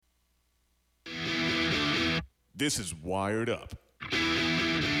This is Wired Up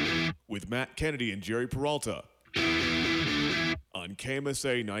with Matt Kennedy and Jerry Peralta on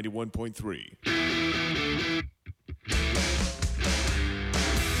KMSA 91.3.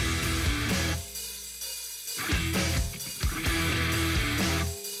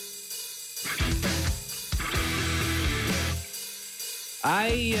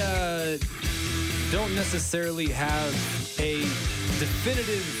 I don't necessarily have a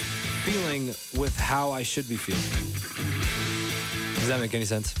definitive feeling with how I should be feeling. Does that make any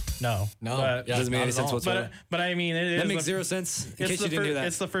sense? No. It doesn't make any sense whatsoever. But I mean, that makes zero sense. In case you didn't hear that,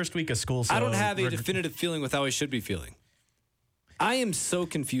 it's the first week of school. So I don't have a definitive feeling with how I should be feeling. I am so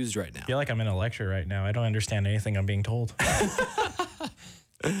confused right now. I feel like I'm in a lecture right now. I don't understand anything I'm being told.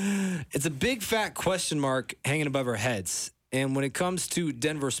 It's a big fat question mark hanging above our heads. And when it comes to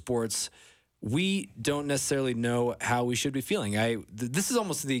Denver sports, we don't necessarily know how we should be feeling. This is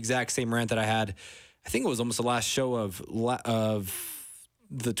almost the exact same rant that I had. I think it was almost the last show of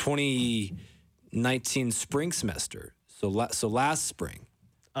the 2019 spring semester. So last spring.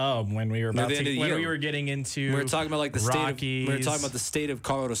 Oh, when we were we were getting into, we were talking about like the Rockies. we were talking about the state of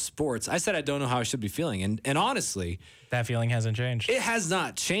Colorado sports. I said I don't know how I should be feeling, and honestly, that feeling hasn't changed. It has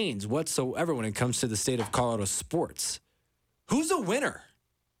not changed whatsoever when it comes to the state of Colorado sports. Who's a winner?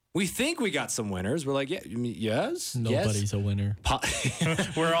 We think we got some winners. We're like, yes. Nobody's a winner.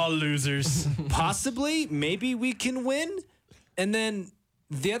 We're all losers. Possibly, maybe we can win. And then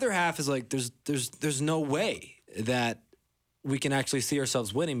the other half is like, there's no way that we can actually see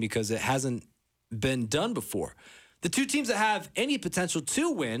ourselves winning because it hasn't been done before. The two teams that have any potential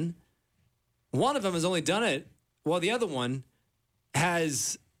to win, one of them has only done it, while the other one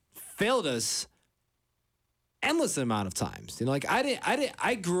has failed us endless amount of times. You know, like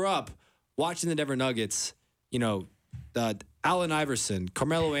I grew up watching the Denver Nuggets, Allen Iverson,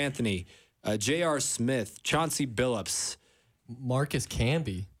 Carmelo Anthony, J.R. Smith, Chauncey Billups, Marcus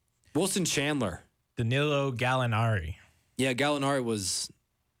Camby, Wilson Chandler, Danilo Gallinari. Yeah, Gallinari was,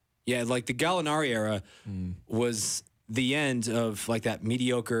 like the Gallinari era was the end of like that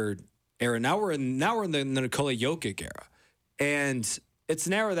mediocre era. Now we're in the Nikola Jokic era, and it's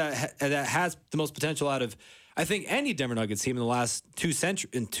an era that has the most potential out of, I think, any Denver Nuggets team in the last 2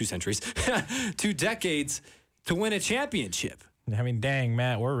 decades to win a championship. I mean, dang,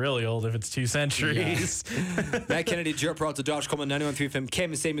 Matt, we're really old if it's 2 centuries. Yeah. Matt Kennedy, Joe Peralta, Josh Coleman, 91.3 FM,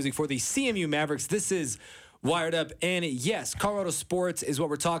 KMSA Music for the CMU Mavericks. This is Wired Up, and yes, Colorado sports is what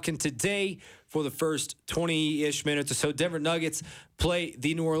we're talking today for the first 20-ish minutes or so. Denver Nuggets play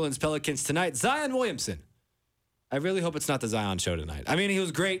the New Orleans Pelicans tonight. Zion Williamson. I really hope it's not the Zion show tonight. I mean, he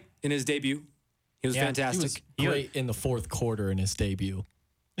was great in his debut. He was fantastic. He was great in the fourth quarter in his debut.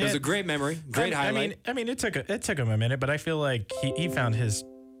 It was a great memory, great highlight. I mean, it took him a minute, but I feel like he found his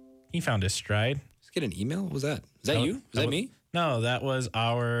stride. Let's get an email. What was that? Was that you? Was that me? No, that was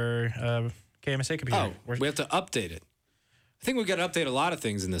our KMSA computer. Oh, we have to update it. I think we got to update a lot of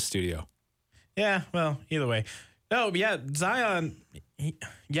things in this studio. Yeah, well, either way. No, yeah, Zion,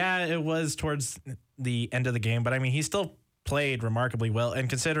 it was towards the end of the game, but I mean, he still played remarkably well. And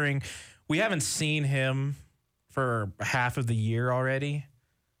considering we haven't seen him for half of the year already,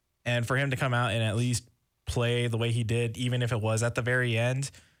 and for him to come out and at least play the way he did, even if it was at the very end,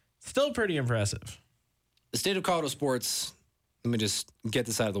 still pretty impressive. The state of Colorado sports, let me just get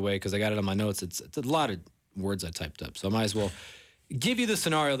this out of the way because I got it on my notes. It's a lot of words I typed up, so I might as well give you the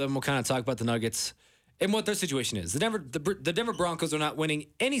scenario, then we'll kind of talk about the Nuggets and what their situation is. The Denver Broncos are not winning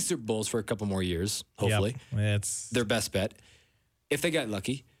any Super Bowls for a couple more years, hopefully. Yep, it's their best bet, if they got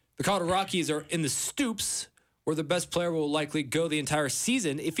lucky. The Colorado Rockies are in the stoops, where the best player will likely go the entire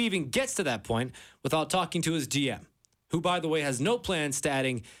season, if he even gets to that point, without talking to his GM, who, by the way, has no plans to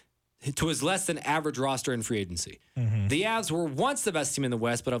adding to his less than average roster in free agency. Mm-hmm. The Avs were once the best team in the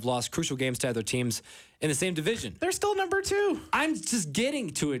West, but have lost crucial games to other teams in the same division. They're still number 2. I'm just getting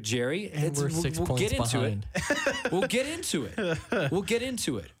to it, Jerry. And we're 6 points get into behind. We'll get into it. We'll get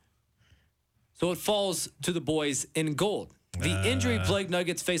into it. So it falls to the boys in gold. The injury-plagued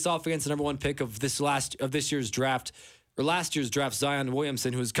Nuggets face off against the number 1 pick of last year's draft, Zion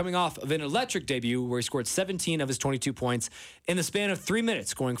Williamson, who is coming off of an electric debut where he scored 17 of his 22 points in the span of 3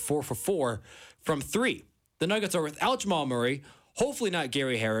 minutes, going 4 for 4 from 3. The Nuggets are without Jamal Murray, hopefully not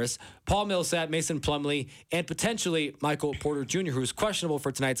Gary Harris, Paul Millsap, Mason Plumlee, and potentially Michael Porter Jr., who is questionable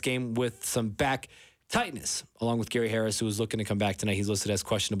for tonight's game with some back tightness, along with Gary Harris, who is looking to come back tonight. He's listed as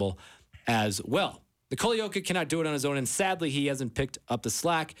questionable as well. Nikola Jokic cannot do it on his own, and sadly, he hasn't picked up the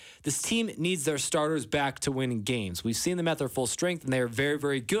slack. This team needs their starters back to win games. We've seen them at their full strength, and they are very,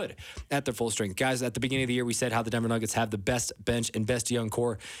 very good at their full strength. Guys, at the beginning of the year, we said how the Denver Nuggets have the best bench and best young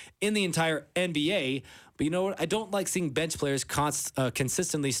core in the entire NBA. But you know what? I don't like seeing bench players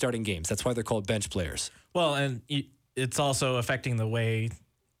consistently starting games. That's why they're called bench players. Well, and it's also affecting the way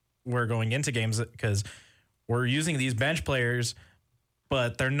we're going into games because we're using these bench players,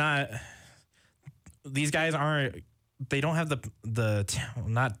 but they're not. These guys aren't. They don't have the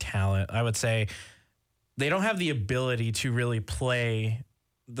not talent. I would say they don't have the ability to really play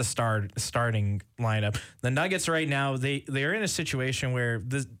the starting lineup. The Nuggets right now they're in a situation where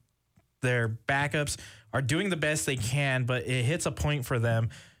their backups are doing the best they can, but it hits a point for them.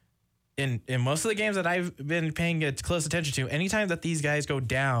 In most of the games that I've been paying close attention to, anytime that these guys go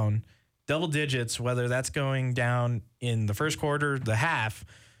down double digits, whether that's going down in the first quarter, the half,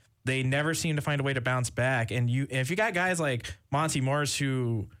 they never seem to find a way to bounce back. And if you got guys like Monty Morris,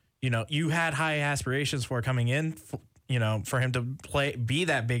 who, you had high aspirations for coming in, for him to be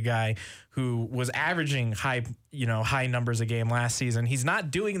that big guy who was averaging high numbers a game last season. He's not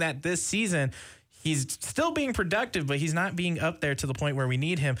doing that this season. He's still being productive, but he's not being up there to the point where we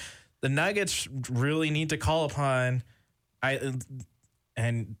need him. The Nuggets really need to call upon,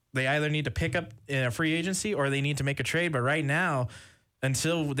 and they either need to pick up in a free agency or they need to make a trade. But right now,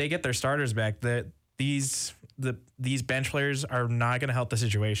 until they get their starters back, these bench players are not going to help the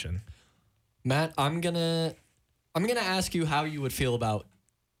situation. Matt, I'm gonna ask you how you would feel about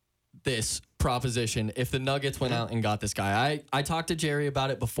this proposition if the Nuggets went out and got this guy. I talked to Jerry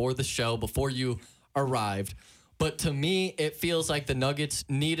about it before the show, before you arrived. But to me, it feels like the Nuggets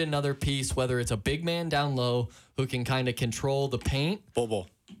need another piece, whether it's a big man down low who can kind of control the paint. Bobo.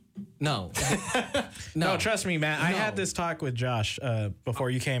 No. No, trust me, Matt. I had this talk with Josh before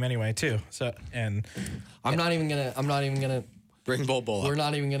you came anyway, too. So, and I'm not even gonna bring Bobo up. We're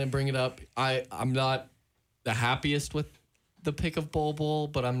not even gonna bring it up. I'm not the happiest with the pick of Bobo,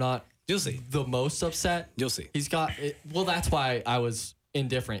 but I'm not. You'll see. The most upset. You'll see. He's got it. Well, that's why I was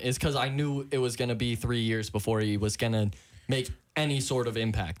indifferent. Is because I knew it was gonna be 3 years before he was gonna make any sort of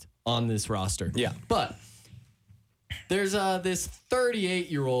impact on this roster. Yeah, but. There's this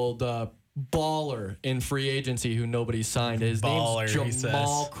 38-year-old baller in free agency who nobody signed. His name's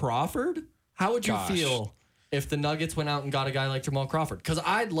Jamal Crawford. How would you feel if the Nuggets went out and got a guy like Jamal Crawford? Because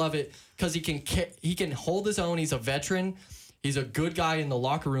I'd love it because he can hold his own. He's a veteran. He's a good guy in the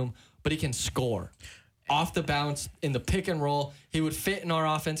locker room, but he can score. Off the bounce, in the pick and roll. He would fit in our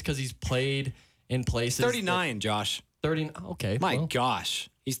offense because he's played in places. 39, Josh. 30. Okay. My gosh.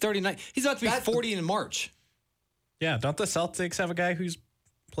 He's 39. He's about to be 40 in March. Yeah, don't the Celtics have a guy who's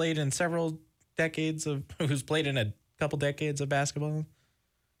played in who's played in a couple decades of basketball?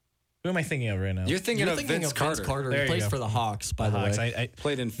 Who am I thinking of right now? You're thinking of Vince Carter. He plays for the Hawks, by the way. I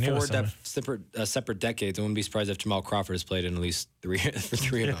played in four separate decades. I wouldn't be surprised if Jamal Crawford has played in at least three of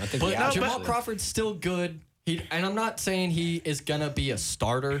them. I think Jamal Crawford's still good. And I'm not saying he is going to be a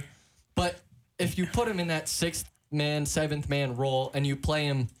starter, but if you put him in that 6th man, 7th man role and you play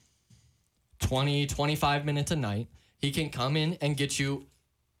him 20, 25 minutes a night, he can come in and get you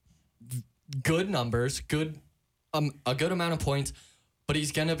good numbers, a good amount of points, but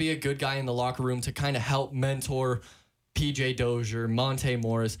he's going to be a good guy in the locker room to kind of help mentor PJ Dozier, Monte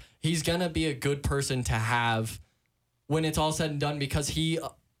Morris. He's going to be a good person to have when it's all said and done because he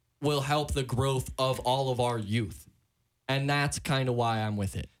will help the growth of all of our youth. And that's kind of why I'm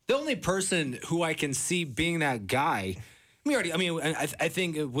with it. The only person who I can see being that guy, I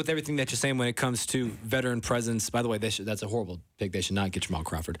think with everything that you're saying when it comes to veteran presence, by the way, that's a horrible pick. They should not get Jamal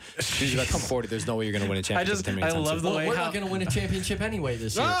Crawford. He's about to come 40. There's no way you're going to win a championship. I love the way we're not going to win a championship anyway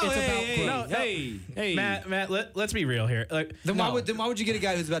this year. Hey, Matt, let's be real here. Then why would you get a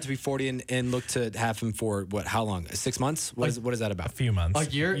guy who's about to be 40 and look to have him for what? How long? 6 months? What is that about? A few months. A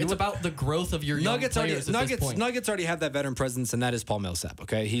year? It's about the growth of your young players at this point. Nuggets already have that veteran presence, and that is Paul Millsap.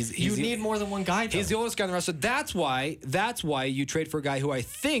 Okay, you need more than one guy. Though. He's the oldest guy on the roster. That's why you trade for a guy who I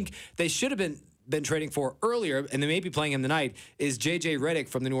think they should have been trading for earlier, and they may be playing him tonight, is J.J. Redick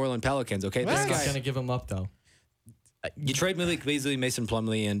from the New Orleans Pelicans. Okay, this guy's going to give him up, though. You trade Malik Beasley, Mason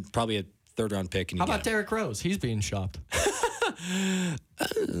Plumlee, and probably a 3rd-round pick. And how about Derrick Rose? He's being shopped.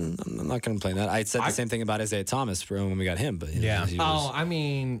 I'm not going to play that. I said the same thing about Isaiah Thomas for when we got him. But yeah.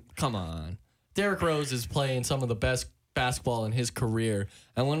 Come on. Derrick Rose is playing some of the best basketball in his career.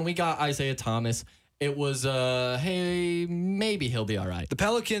 And when we got Isaiah Thomas, it was, hey, maybe he'll be all right. The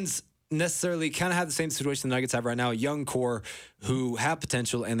Pelicans necessarily kind of have the same situation the Nuggets have right now. A young core who have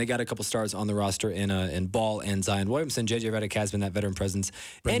potential, and they got a couple stars on the roster in Ball and Zion Williamson. JJ Redick has been that veteran presence,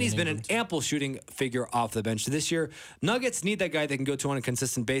 and he's been an ample shooting figure off the bench this year. Nuggets need that guy they can go to on a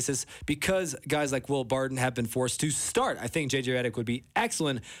consistent basis because guys like Will Barton have been forced to start. I think JJ Redick would be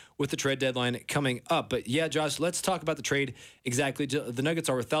excellent with the trade deadline coming up. But yeah, Josh, let's talk about the trade exactly. The Nuggets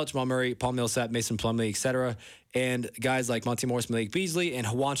are without Jamal Murray, Paul Millsap, Mason Plumlee, etc. And guys like Monty Morris, Malik Beasley, and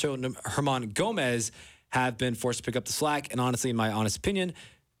Juancho Herman Gomez have been forced to pick up the slack. And honestly, in my honest opinion,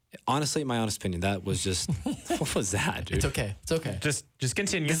 that was just, what was that, dude? It's okay. It's okay. Just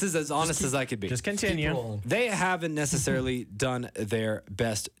continue. This is as honest as I could be. Just continue. They haven't necessarily done their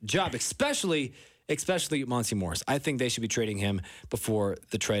best job, especially Monty Morris. I think they should be trading him before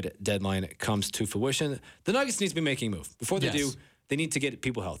the trade deadline comes to fruition. The Nuggets need to be making a move. Before they do, they need to get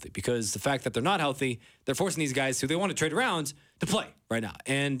people healthy because the fact that they're not healthy, they're forcing these guys who they want to trade around to play right now.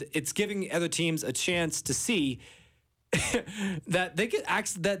 And it's giving other teams a chance to see that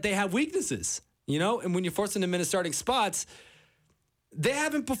that they have weaknesses, and when you force them to minute starting spots, they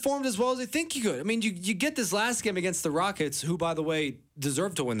haven't performed as well as they think you could. I mean, you get this last game against the Rockets, who, by the way,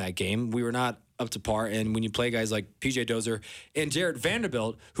 deserved to win that game. We were not up to par. And when you play guys like PJ Dozier and Jared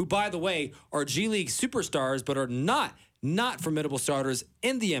Vanderbilt, who, by the way, are G League superstars, but are not formidable starters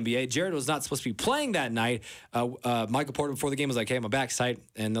in the NBA. Jared was not supposed to be playing that night. Michael Porter before the game was like, hey, my back's tight.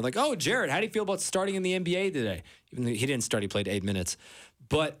 And they're like, oh, Jared, how do you feel about starting in the NBA today? Even though he didn't start, he played 8 minutes.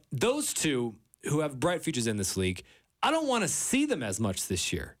 But those two who have bright futures in this league, I don't want to see them as much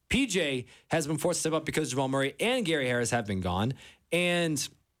this year. PJ has been forced to step up because Jamal Murray and Gary Harris have been gone. And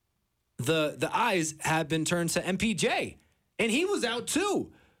the eyes have been turned to MPJ. And he was out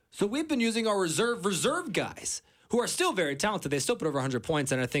too. So we've been using our reserve guys, who are still very talented. They still put over 100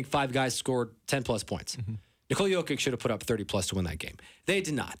 points, and I think 5 guys scored 10-plus points. Mm-hmm. Nikola Jokic should have put up 30-plus to win that game. They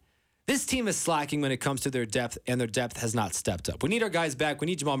did not. This team is slacking when it comes to their depth, and their depth has not stepped up. We need our guys back. We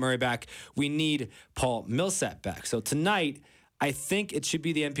need Jamal Murray back. We need Paul Millsap back. So tonight, I think it should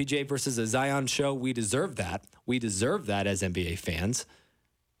be the MPJ versus a Zion show. We deserve that. We deserve that as NBA fans.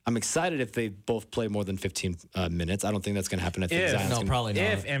 I'm excited if they both play more than 15 minutes. I don't think that's going to happen. I think probably not.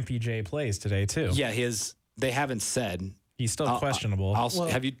 If MPJ plays today, too. Yeah, they haven't said. He's still questionable.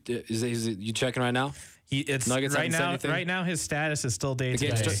 Have you? Is you checking right now? It's Nuggets right now. Right now, his status is still day to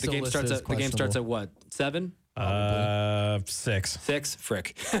day. The game starts at what? 7? 6. 6.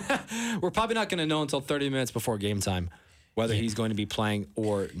 Frick. We're probably not going to know until 30 minutes before game time whether he's going to be playing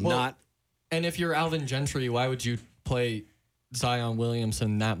or not. And if you're Alvin Gentry, why would you play Zion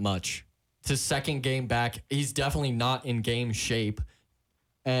Williamson that much? It's his second game back. He's definitely not in game shape.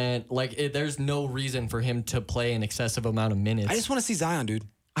 And there's no reason for him to play an excessive amount of minutes. I just want to see Zion, dude.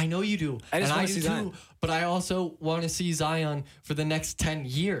 I know you do. I just want to see Zion. But I also want to see Zion for the next 10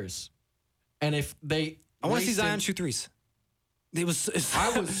 years. And if they... I want to see Zion shoot threes. I was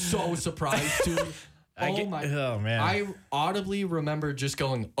so surprised, dude. Oh, man. I audibly remember just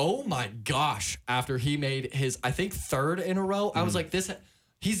going, oh, my gosh, after he made his, I think, 3rd in a row. I was like,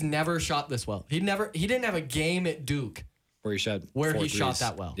 he's never shot this well. He didn't have a game at Duke where he shot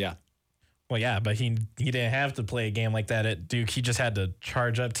that well. Yeah. Well, yeah, but he didn't have to play a game like that at Duke. He just had to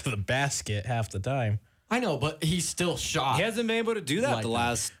charge up to the basket half the time. I know, but he still shot. He hasn't been able to do that the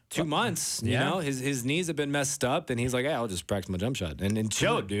last 2 months. You know, his knees have been messed up, and he's like, hey, I'll just practice my jump shot. And it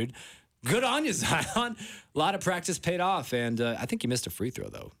showed, dude. Good on you, Zion. A lot of practice paid off, and I think he missed a free throw,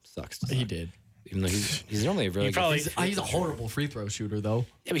 though. Sucks. He did. Even though he's normally a really good... He's a horrible free throw shooter, though.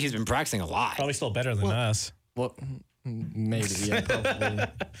 Yeah, but he's been practicing a lot. Probably still better than us. Well, maybe, yeah, probably.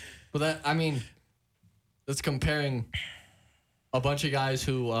 But that's comparing a bunch of guys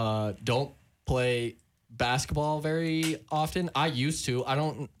who don't play basketball very often. I used to. I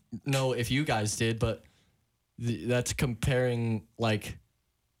don't know if you guys did, but that's comparing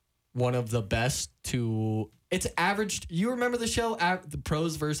one of the best to it's average. You remember the show, the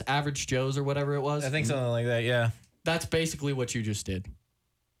Pros versus Average Joes or whatever it was? I think something like that. Yeah. That's basically what you just did,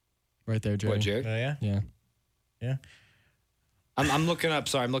 right there, Jerry. What, Jerry? Yeah. I'm looking up.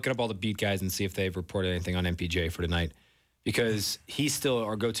 Sorry, I'm looking up all the beat guys and see if they've reported anything on MPJ for tonight, because he's still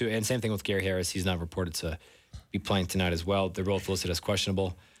our go-to. And same thing with Gary Harris. He's not reported to be playing tonight as well. They're both listed as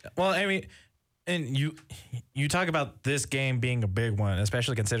questionable. Well, I mean, and you talk about this game being a big one,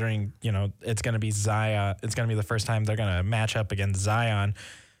 especially considering it's going to be Zion. It's going to be the first time they're going to match up against Zion.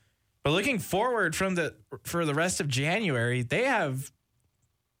 But looking forward for the rest of January, they have.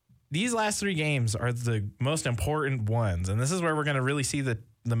 These last 3 games are the most important ones, and this is where we're going to really see the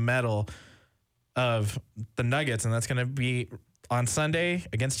mettle of the Nuggets, and that's going to be on Sunday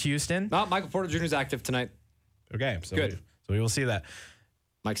against Houston. Michael Porter Jr. is active tonight. Okay, so good. So we will see that.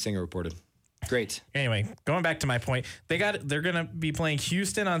 Mike Singer reported. Great. Anyway, going back to my point, they're gonna be playing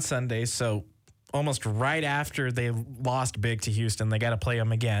Houston on Sunday, so almost right after they lost big to Houston, they got to play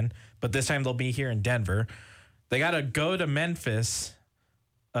them again. But this time they'll be here in Denver. They got to go to Memphis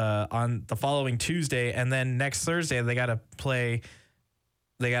on the following Tuesday, and then next Thursday they got to play.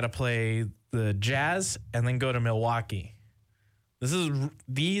 They got to play the Jazz and then go to Milwaukee.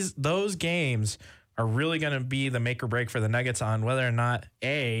 Those games are really going to be the make or break for the Nuggets on whether or not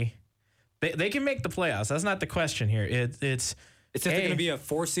they can make the playoffs. That's not the question here. It's if they're going to be a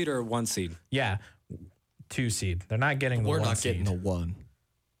 4 seed or a 1 seed. Yeah, 2 seed. They're not getting the 1 seed. We're not getting the 1.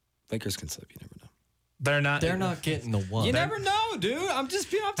 Lakers can slip. You never know. They're not getting the 1. You never know, dude. I'm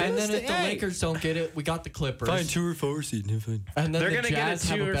just being optimistic. And then if the Lakers don't get it, we got the Clippers. Fine, 2 or 4 seed. Fine. And then They're the gonna Jazz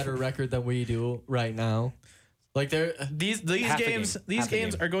get have a better record than we do right now. Like these games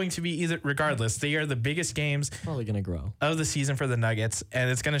are going to be either regardless. They are the biggest games probably going to grow of the season for the Nuggets, and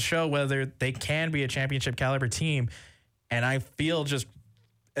it's going to show whether they can be a championship caliber team. And I feel just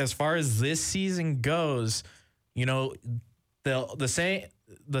as far as this season goes, you know, the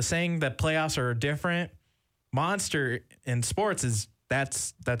saying that playoffs are a different monster in sports is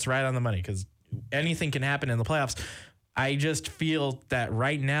that's right on the money because anything can happen in the playoffs. I just feel that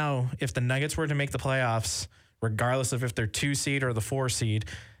right now, if the Nuggets were to make the playoffs, regardless of if they're 2 seed or the 4 seed,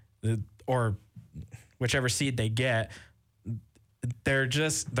 or whichever seed they get, they're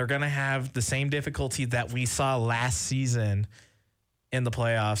going to have the same difficulty that we saw last season in the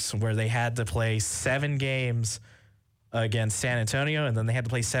playoffs, where they had to play 7 games against San Antonio, and then they had to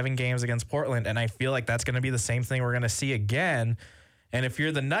play 7 games against Portland. And I feel like that's going to be the same thing we're going to see again. And if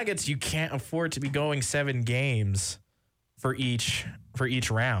you're the Nuggets, you can't afford to be going 7 games for each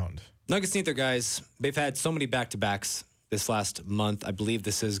round. Nuggets need their guys. They've had so many back-to-backs this last month. I believe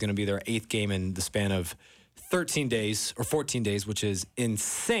this is going to be their 8th game in the span of 13 days or 14 days, which is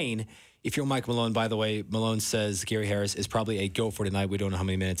insane. If you're Mike Malone, by the way, Malone says Gary Harris is probably a go for tonight. We don't know how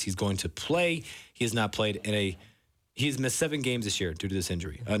many minutes he's going to play. He has not played he's missed 7 games this year due to this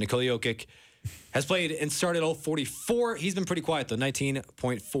injury. Nikola Jokic has played and started all 44. He's been pretty quiet, though.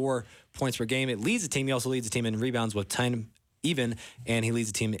 19.4 points per game. It leads the team. He also leads the team in rebounds with 10 even, and he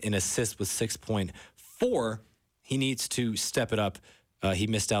leads the team in assists with 6.4. He needs to step it up. He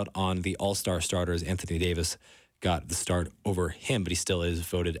missed out on the all-star starters. Anthony Davis got the start over him, but he still is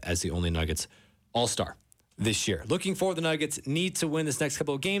voted as the only Nuggets all-star this year. Looking forward, the Nuggets need to win this next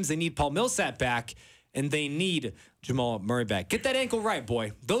couple of games. They need Paul Millsap back, and they need Jamal Murray back. Get that ankle right,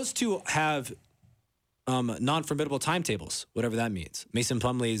 boy. Those two have non-formidable timetables, whatever that means. Mason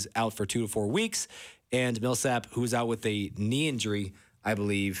Plumlee is out for 2 to 4 weeks, and Millsap, who's out with a knee injury, I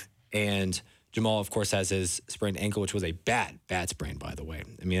believe, and Jamal, of course, has his sprained ankle, which was a bad sprain, by the way.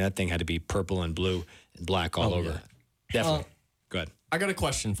 I mean, that thing had to be purple and blue and black all over. Yeah. Definitely. Go ahead. I got a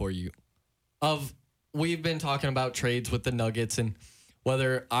question for you. We've been talking about trades with the Nuggets and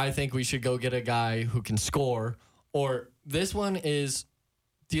whether I think we should go get a guy who can score, or this one is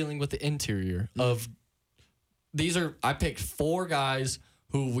dealing with the interior of I picked 4 guys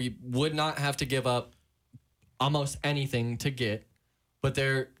who we would not have to give up almost anything to get, but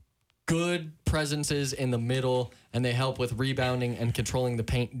they're good presences in the middle, and they help with rebounding and controlling the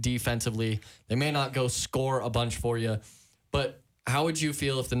paint defensively. They may not go score a bunch for you, but how would you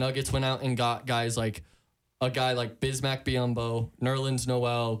feel if the Nuggets went out and got guys like a guy like Bismack Biyombo, Nerlens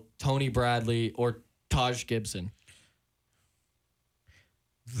Noel, Tony Bradley, or Taj Gibson?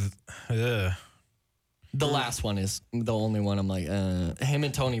 The last one is the only one I'm like, him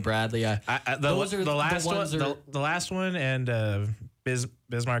and Tony Bradley. The last one and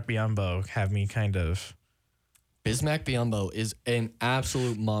Bismarck Biyombo have me kind of. Bismack Biyombo is an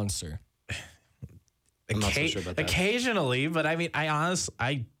absolute monster. I'm not so sure about that. Occasionally, but I mean,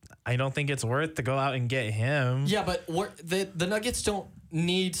 I don't think it's worth to go out and get him. Yeah, but the Nuggets don't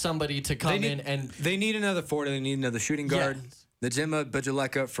need somebody to come in and they need another forward. They need another shooting guard. Najima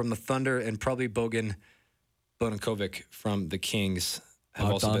Bjelica from the Thunder and probably Bogdanovic from the Kings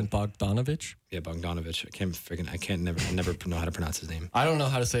have also been Bogdanovic. Yeah, Bogdanovic. I never know how to pronounce his name. I don't know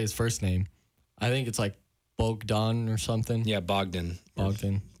how to say his first name. I think it's like Bogdan or something. Yeah, Bogdan,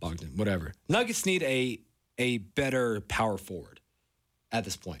 whatever. Nuggets need a better power forward at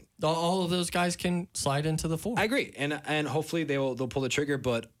this point. All of those guys can slide into the 4. I agree, and hopefully they'll pull the trigger.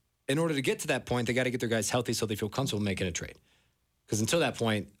 But in order to get to that point, they got to get their guys healthy so they feel comfortable making a trade. Because until that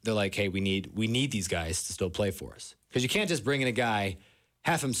point, they're like, hey, we need these guys to still play for us. Because you can't just bring in a guy,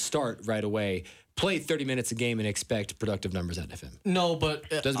 have him start right away, play 30 minutes a game, and expect productive numbers out of him. No, but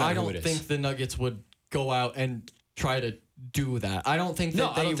I don't think the Nuggets would go out and try to do that. I don't think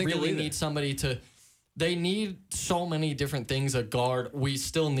that they really need somebody to they need so many different things. A guard. We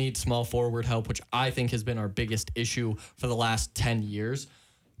still need small forward help, which I think has been our biggest issue for the last 10 years.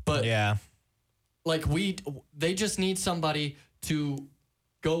 But Yeah. like they just need somebody to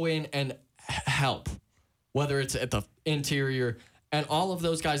go in and help, whether it's at the interior and all of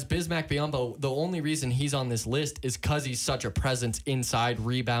those guys. Bismack Biyombo, the only reason he's on this list is because he's such a presence inside,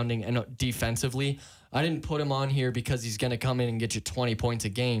 rebounding and defensively. I didn't put him on here because he's going to come in and get you 20 points a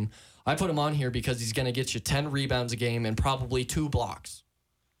game. I put him on here because he's going to get you 10 rebounds a game and probably 2 blocks,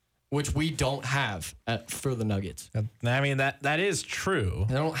 which we don't have for the Nuggets. I mean, that is true.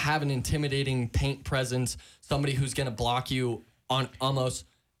 They don't have an intimidating paint presence, somebody who's going to block you on almost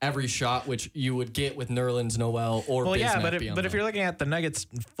every shot, which you would get with Nerlens Noel or Well, Bismack yeah, Biyombo. but if you're looking at the Nuggets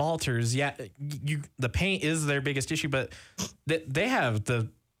falters, yeah, the paint is their biggest issue, but they have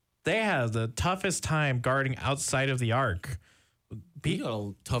the toughest time guarding outside of the arc. You got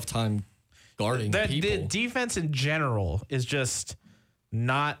a tough time guarding The people. defense in general is just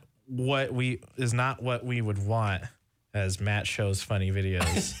not what we would want. As Matt shows funny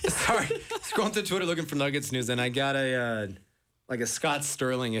videos. Sorry, scrolling through Twitter looking for Nuggets news, and I got a Scott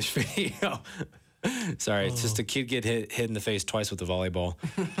Sterling-ish video. Sorry, it's just a kid get hit in the face twice with the volleyball.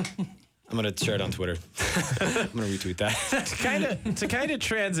 I'm gonna share it on Twitter. I'm gonna retweet that. to kind of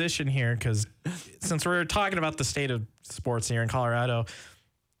transition here, because since we're talking about the state of sports here in Colorado,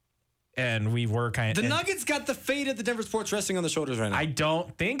 and we were The Nuggets got the fate of the Denver Sports Wrestling on the shoulders right now. I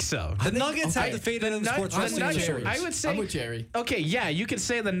don't think so. The Nuggets have the fate of the Sports Wrestling on the shoulders. I would say, I'm with Jerry. Okay, yeah, you could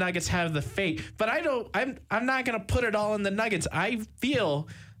say the Nuggets have the fate, but I'm not gonna put it all in the Nuggets. I feel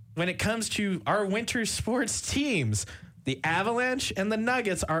when it comes to our winter sports teams, the Avalanche and the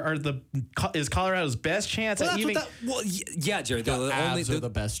Nuggets is Colorado's best chance at even. Yeah, Jerry. The Avs are the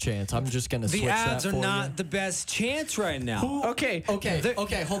best chance. I'm just going to switch The that Avs are for not you. the best chance right now. Okay,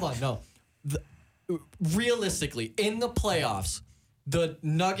 Okay, hold on. No. Realistically, in the playoffs, the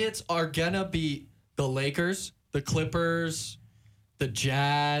Nuggets are going to beat the Lakers, the Clippers, the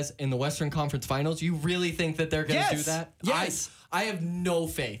Jazz in the Western Conference Finals. You really think that they're going to do that? Yes. I have no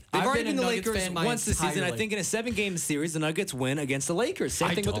faith. They've I've already been beaten a the Nuggets Lakers fan my once this season. entire I think in a 7-game series, the Nuggets win against the Lakers. Same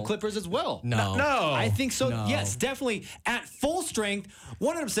thing with the don't. Clippers as well. No. I think so. No. Yes, definitely. At full strength,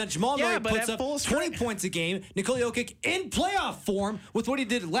 100%. Jamal Murray but puts at up full 20 strength- points a game. Nikola Jokic in playoff form with what he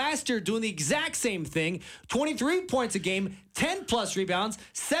did last year, doing the exact same thing. 23 points a game, 10-plus rebounds,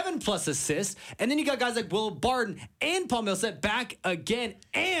 7-plus assists. And then you got guys like Will Barton and Paul Millsap back again.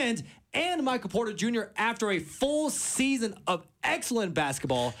 And Michael Porter Jr. after a full season of excellent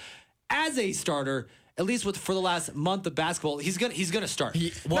basketball as a starter, at least for the last month of basketball, he's gonna start.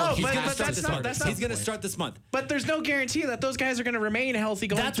 He's No, gonna but start that's this not- month. that's not- He's gonna start this month. But there's no guarantee that those guys are going to remain healthy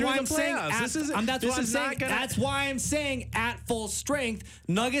going That's through why the I'm saying. playoffs. That's why I'm saying at full strength,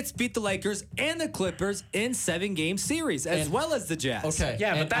 Nuggets beat the Lakers and the Clippers in 7-game series, as well as the Jazz. Okay.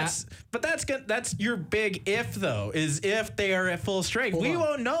 Yeah, and that's your big if though. Is if they are at full strength, we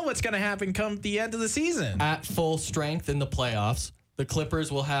won't know what's going to happen come the end of the season. at full strength in the playoffs, the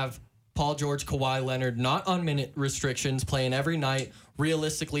Clippers will have Paul George, Kawhi Leonard, not on minute restrictions, playing every night.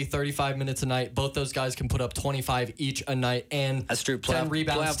 Realistically, 35 minutes a night. Both those guys can put up 25 each a night and That's true. 10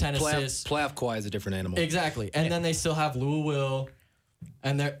 rebounds, 10 assists. Playoff Kawhi is a different animal. Exactly. And then they still have Lou Will.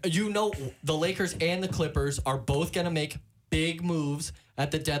 And the Lakers and the Clippers are both going to make big moves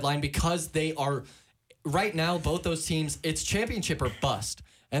at the deadline because they are, right now, both those teams, it's championship or bust.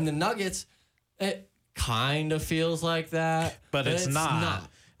 And the Nuggets, it kind of feels like that. But it's not.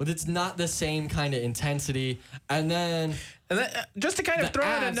 But it's not the same kind of intensity. And then Just to kind of throw in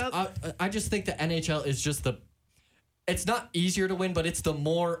Avs, another. I just think the NHL is just it's not easier to win, but it's the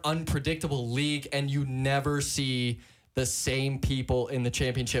more unpredictable league, and you never see the same people in the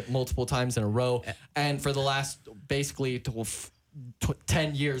championship multiple times in a row. And for the last basically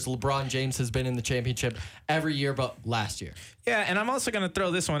 10 years, LeBron James has been in the championship every year but last year. Yeah, and I'm also going to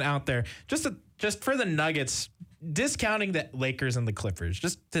throw this one out there. Just for the Nuggets, discounting the Lakers and the Clippers,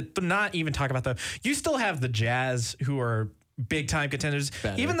 just to not even talk about them. You still have the Jazz, who are big-time contenders.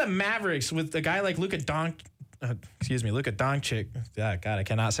 Better. Even the Mavericks with a guy like Luka Doncic. God, I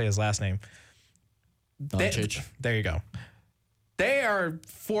cannot say his last name. Doncic. There you go. They are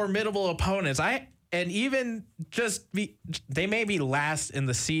formidable opponents. They may be last in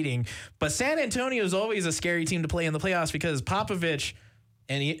the seeding, but San Antonio is always a scary team to play in the playoffs because Popovich,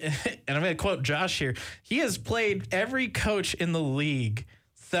 and I'm going to quote Josh here, he has played every coach in the league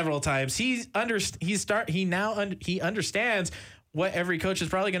several times. He understands what every coach is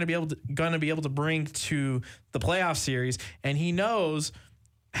probably going to be able to bring to the playoff series, and he knows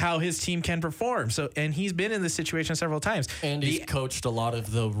how his team can perform. So, and he's been in this situation several times. And he's coached a lot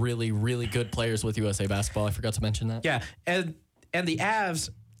of the really, really good players with USA Basketball. I forgot to mention that. Yeah, and the Avs,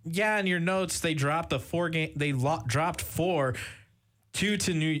 in your notes they dropped dropped 4, 2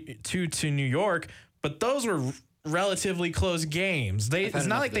 to New York, but those were relatively close games. It's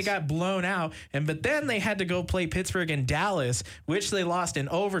not like they got blown out, but then they had to go play Pittsburgh and Dallas, which they lost in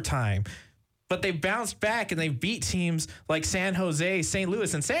overtime. But they bounced back and they beat teams like San Jose, St.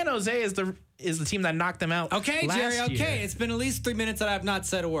 Louis, and San Jose is the team that knocked them out. Okay, last Jerry. Okay, year. It's been at least 3 minutes that I have not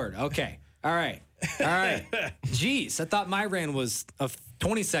said a word. Okay, all right. Jeez, I thought my rant was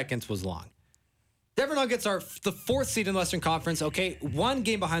 20 seconds was long. Denver Nuggets are the 4th seed in the Western Conference. Okay, 1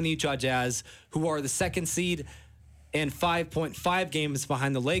 game behind the Utah Jazz, who are the 2nd seed, and 5.5 games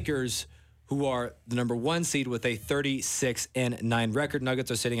behind the Lakers, who are the number 1 seed with a 36-9 record.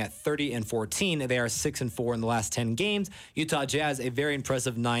 Nuggets are sitting at 30-14. They are 6-4 in the last 10 games. Utah Jazz, a very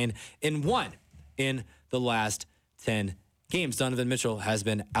impressive 9-1 in the last 10 games. Donovan Mitchell has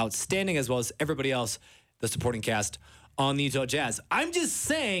been outstanding, as well as everybody else, the supporting cast on the Utah Jazz. I'm just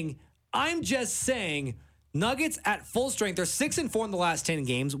saying, Nuggets at full strength. They're 6-4 in the last 10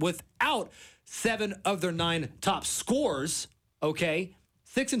 games without 7 of their 9 top scorers. Okay,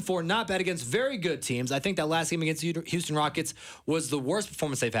 6-4, not bad against very good teams. I think that last game against the Houston Rockets was the worst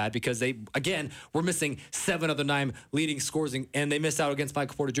performance they've had because they, again, were missing 7 of the 9 leading scorers, and they missed out against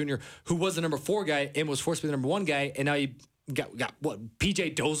Michael Porter Jr., who was the number 4 guy and was forced to be the number 1 guy, and now you got what,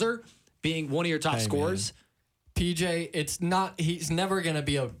 PJ Dozier being one of your top scorers. Man. PJ, he's never going to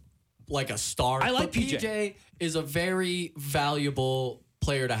be a star. I like but PJ. PJ is a very valuable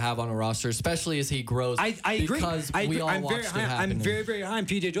player to have on a roster, especially as he grows. I agree. Because we all I'm watched it happen. I'm very, very high on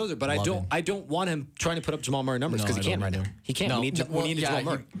PJ Dozier, but I don't want him trying to put up Jamal Murray numbers because he can't right now. He can't. We need Jamal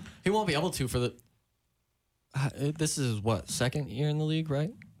Murray. He won't be able to for the. This is what, 2nd year in the league,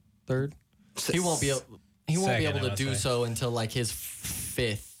 right? 3rd. He won't be able. He won't be able to do so until like his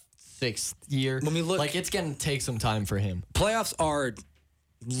 5th, 6th year. When we look, it's gonna take some time for him. Playoffs are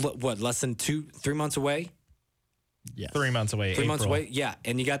less than 3 months away. Yeah, 3 months away. 3 months away, yeah.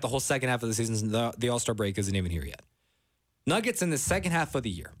 And you got the whole second half of the season. The All-Star break isn't even here yet. Nuggets in the second half of the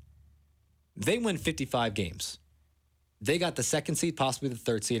year, they win 55 games. They got the 2nd seed, possibly the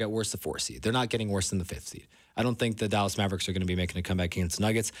 3rd seed, at worst the 4th seed. They're not getting worse than the 5th seed. I don't think the Dallas Mavericks are going to be making a comeback against the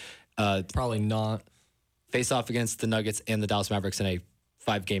Nuggets. Probably not. Face off against the Nuggets and the Dallas Mavericks in a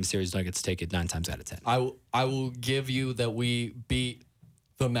 5-game series. Nuggets take it 9 times out of 10. I will give you that we beat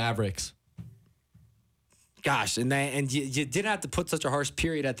the Mavericks. Gosh, and you didn't have to put such a harsh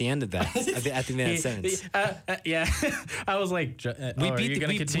period at the end of that. at the end of that sentence. Yeah, I was like, we beat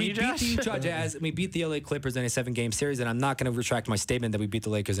the Utah Jazz and we beat the LA Clippers in a 7-game series, and I'm not going to retract my statement that we beat the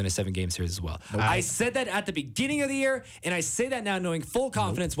Lakers in a 7-game series as well. Nope. I said that at the beginning of the year, and I say that now knowing full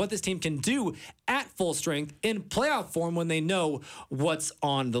confidence what this team can do at full strength in playoff form when they know what's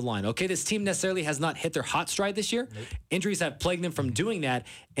on the line. Okay, this team necessarily has not hit their hot stride this year. Nope. Injuries have plagued them from doing that,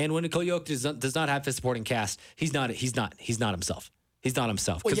 and when Nikola Jokic does not have his supporting cast, he's not himself. He's not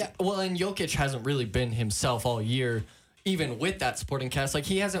himself. And Jokic hasn't really been himself all year, even with that supporting cast. Like,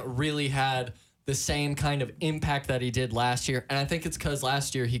 he hasn't really had the same kind of impact that he did last year. And I think it's because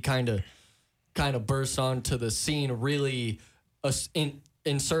last year he kind of burst onto the scene, really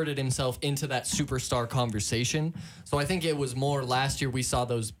inserted himself into that superstar conversation. So I think it was more last year we saw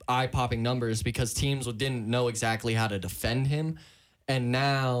those eye-popping numbers because teams didn't know exactly how to defend him. And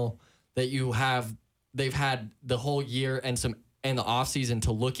now that they've had the whole year and the offseason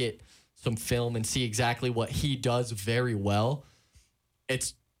to look at some film and see exactly what he does very well,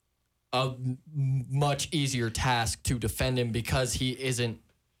 it's a much easier task to defend him because he isn't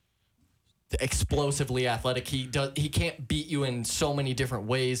explosively athletic. He can't beat you in so many different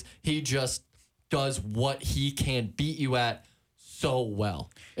ways. He just does what he can beat you at so well,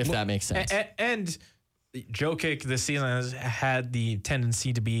 if that makes sense. And Jokic this season has had the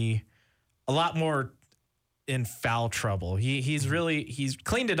tendency to be a lot more in foul trouble. He's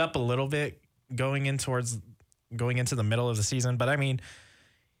cleaned it up a little bit going into the middle of the season. But I mean,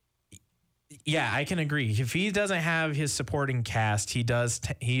 yeah, I can agree. If he doesn't have his supporting cast,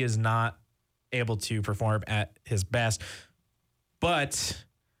 he is not able to perform at his best. But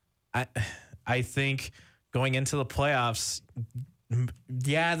I think going into the playoffs,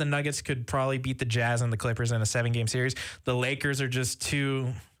 yeah, the Nuggets could probably beat the Jazz and the Clippers in a 7-game series. The Lakers are just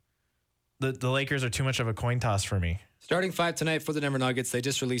too much of a coin toss for me. Starting 5 tonight for the Denver Nuggets. They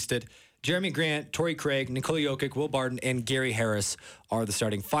just released it. Jeremy Grant, Torrey Craig, Nikola Jokic, Will Barton, and Gary Harris are the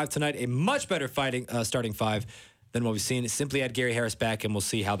starting 5 tonight. A much better starting 5 than what we've seen. Simply add Gary Harris back, and we'll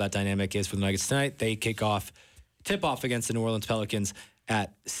see how that dynamic is for the Nuggets tonight. They tip off against the New Orleans Pelicans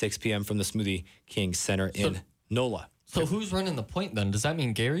at 6 p.m. from the Smoothie King Center in NOLA. So who's running the point then? Does that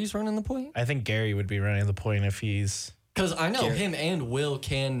mean Gary's running the point? I think Gary would be running the point if he's... Because I know him and Will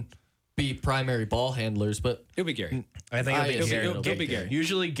can be primary ball handlers, but... It'll be Gary. I think It'll be Gary.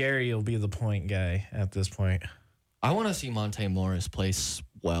 Usually Gary will be the point guy at this point. I want to see Monte Morris play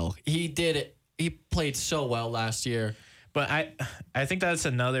well. He did it. He played so well last year. But I think that's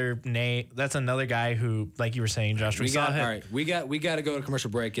another That's another guy who, like you were saying, Josh. All right, we got to go to commercial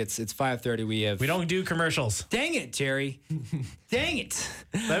break. It's 5:30. We don't do commercials. Dang it, Jerry. Dang it.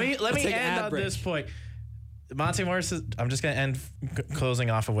 Let me end on this point. Monte Morris is. I'm just gonna end closing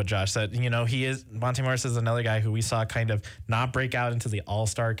off of what Josh said. Monte Morris is another guy who we saw kind of not break out into the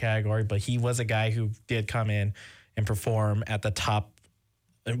all-star category, but he was a guy who did come in and perform at the top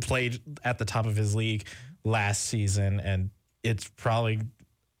and played at the top of his league last season, and it's probably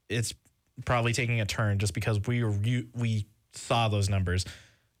taking a turn just because we saw those numbers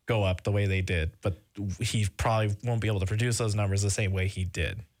go up the way they did, but he probably won't be able to produce those numbers the same way he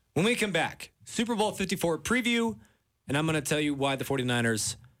did. When we come back, Super Bowl 54 preview, and I'm going to tell you why the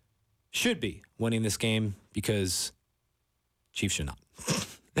 49ers should be winning this game because Chiefs should not.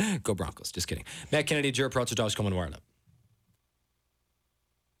 Go Broncos. Just kidding. Matt Kennedy, Jared Peralta, Josh Coleman, wired up.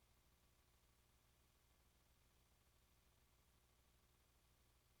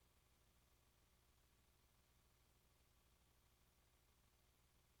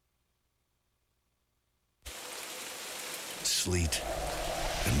 Sleet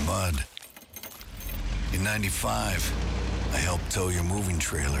and mud. In 95, I helped tow your moving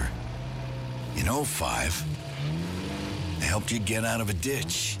trailer. In 05, I helped you get out of a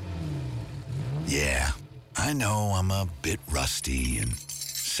ditch. Yeah, I know I'm a bit rusty, and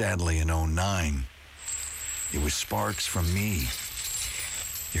sadly in 09, it was sparks from me,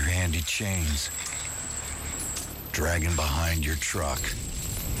 your handy chains, dragging behind your truck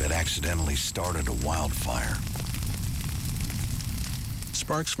that accidentally started a wildfire.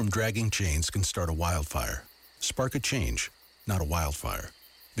 Sparks from dragging chains can start a wildfire. Spark a change, not a wildfire.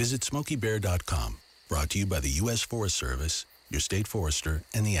 Visit SmokeyBear.com. Brought to you by the U.S. Forest Service, your state forester,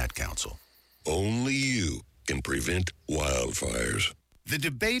 and the Ad Council. Only you can prevent wildfires. The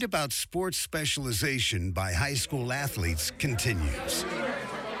debate about sports specialization by high school athletes continues.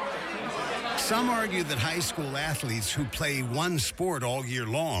 Some argue that high school athletes who play one sport all year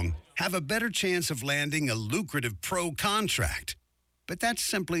long have a better chance of landing a lucrative pro contract. But that's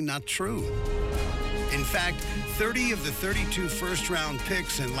simply not true. In fact, 30 of the 32 first-round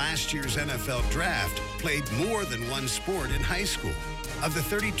picks in last year's NFL draft played more than one sport in high school. Of the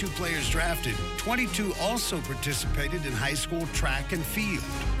 32 players drafted, 22 also participated in high school track and field.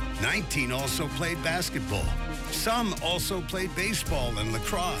 19 also played basketball. Some also played baseball and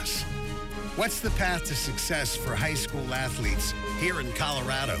lacrosse. What's the path to success for high school athletes here in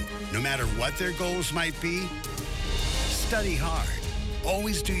Colorado? No matter what their goals might be, study hard.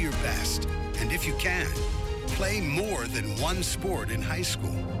 Always do your best, and if you can, play more than one sport in high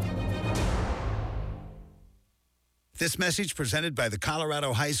school. This message presented by the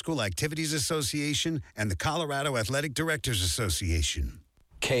Colorado High School Activities Association and the Colorado Athletic Directors Association.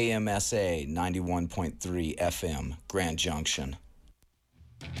 KMSA 91.3 FM, Grand Junction.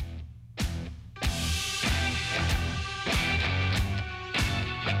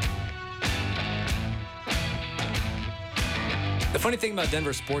 The funny thing about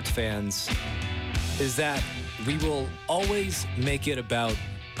Denver sports fans is that we will always make it about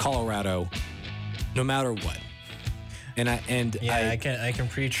Colorado, no matter what. I can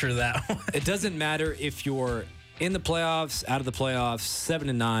preacher that one. It doesn't matter if you're in the playoffs, out of the playoffs,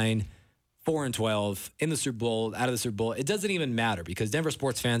 7-9, 4-12, in the Super Bowl, out of the Super Bowl. It doesn't even matter because Denver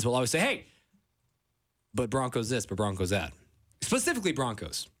sports fans will always say, "Hey, but Broncos this, but Broncos that." Specifically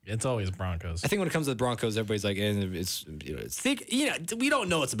Broncos. It's always Broncos. I think when it comes to the Broncos, everybody's like, it's we don't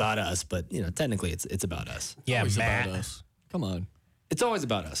know it's about us, but technically it's about us. Yeah, Always Matt. about us. Come on. It's always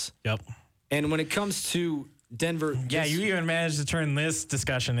about us. Yep. And when it comes to Denver, Yeah, you even managed to turn this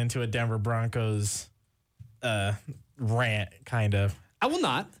discussion into a Denver Broncos rant, kind of. I will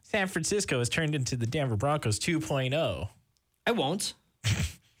not. San Francisco has turned into the Denver Broncos 2.0. I won't.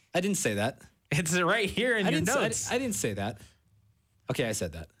 I didn't say that. It's right here in your notes. I didn't say that. Okay, I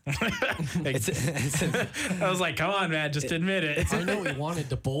said that. I was like, come on, man, just admit it. I know he wanted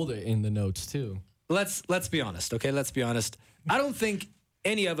to bold it in the notes, too. Let's be honest, okay? Let's be honest. I don't think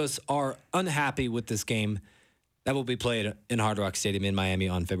any of us are unhappy with this game that will be played in Hard Rock Stadium in Miami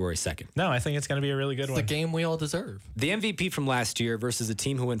on February 2nd. No, I think it's going to be a really good It's one. the game we all deserve. The MVP from last year versus a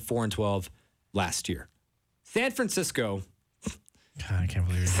team who went 4-12 last year. San Francisco. God, I can't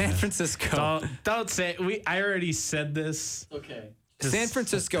believe you're San Francisco. Don't say I already said this. Okay. San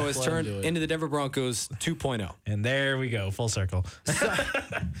Francisco has Let him turned do it. into the Denver Broncos 2.0. And there we go, full circle.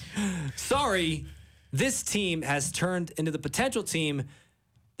 Sorry, this team has turned into the potential team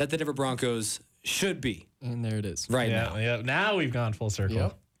that the Denver Broncos should be And there it is. right now. Yeah. Now we've gone full circle.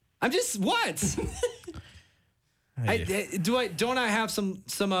 Yep. I'm just what? Don't I have some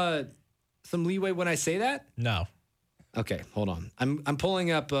leeway when I say that? No. Okay, hold on. I'm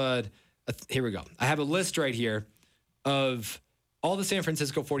pulling up. Here we go. I have a list right here of all the San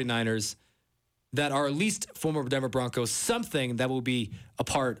Francisco 49ers that are at least former Denver Broncos, something that will be a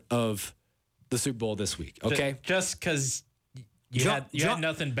part of the Super Bowl this week. Okay, Just because you had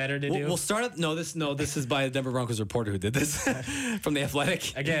nothing better to do. We'll start up. No, this is by the Denver Broncos reporter who did this from The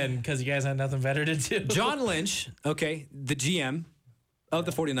Athletic. Again, because you guys had nothing better to do. John Lynch, okay, the GM of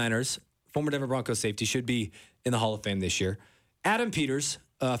the 49ers, former Denver Broncos safety, should be in the Hall of Fame this year. Adam Peters,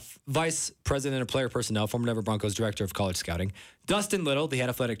 vice president of player personnel, former Denver Broncos director of college scouting. Dustin Little, the head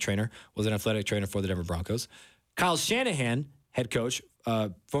athletic trainer, was an athletic trainer for the Denver Broncos. Kyle Shanahan, head coach,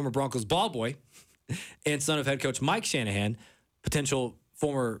 former Broncos ball boy, and son of head coach Mike Shanahan, potential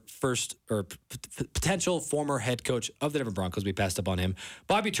former head coach of the Denver Broncos. We passed up on him.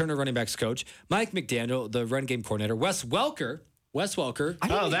 Bobby Turner, running backs coach. Mike McDaniel, the run game coordinator. Wes Welker.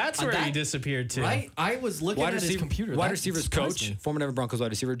 Oh, that's where he disappeared to. Right? I was looking at his computer. Wide That receivers surprised coach, me. former Denver Broncos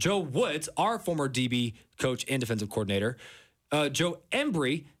wide receiver. Joe Woods, our former DB coach and defensive coordinator. Joe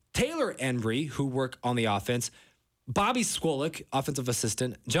Embry, Taylor Embry, who work on the offense. Bobby Swolick, offensive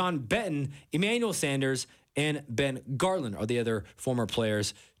assistant. John Benton, Emmanuel Sanders, and Ben Garland are the other former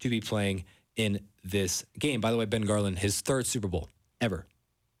players to be playing in this game. By the way, Ben Garland, his third Super Bowl ever,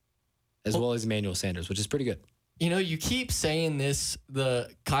 as well as Emmanuel Sanders, which is pretty good. You know, you keep saying this. The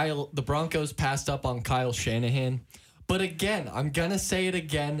Broncos passed up on Kyle Shanahan, but again, I'm gonna say it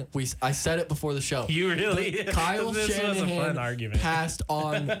again. I said it before the show. You really? Kyle This was a Shanahan fun argument. passed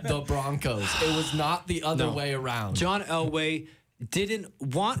on the Broncos. It was not the other way around. John Elway didn't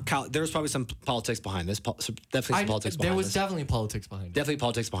want Kyle. There was probably some politics behind this. Definitely some politics behind There was this. definitely politics behind it. Definitely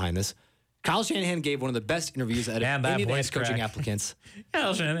politics behind this. Kyle Shanahan gave one of the best interviews out of Man, that any of the voice head coaching crack. applicants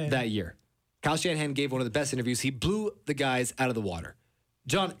Hell, Shanahan. that year. Kyle Shanahan gave one of the best interviews. He blew the guys out of the water.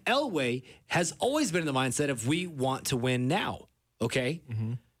 John Elway has always been in the mindset of we want to win now. Okay?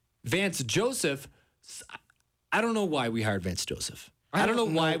 Vance Joseph, I don't know why we hired Vance Joseph. I don't know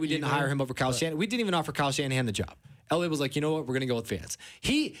why we didn't hire him over Kyle Shanahan. We didn't even offer Kyle Shanahan the job. Elway was like, you know what? We're going to go with Vance.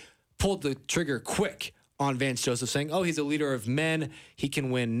 He pulled the trigger quick on Vance Joseph, saying, oh, he's a leader of men. He can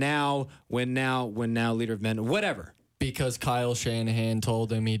win now, leader of men, whatever. Because Kyle Shanahan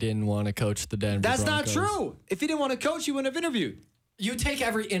told him he didn't want to coach the Denver That's Broncos. not true. If he didn't want to coach, he wouldn't have interviewed. You take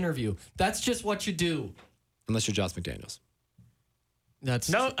every interview. That's just what you do. Unless you're Josh McDaniels. That's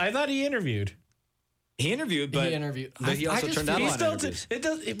No, I thought he interviewed. He interviewed, but he also turned down a lot of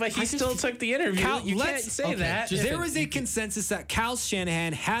interviews. He still took the interview. You can't say that. There is a consensus that Kyle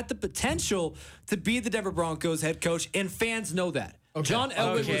Shanahan had the potential to be the Denver Broncos head coach, and fans know that. John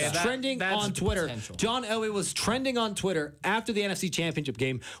Elway was trending on Twitter. John Elway was trending on Twitter after the NFC Championship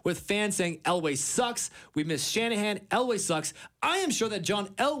game with fans saying, Elway sucks. We miss Shanahan. Elway sucks. I am sure that John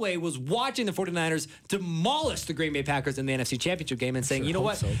Elway was watching the 49ers demolish the Green Bay Packers in the NFC Championship game and saying, you know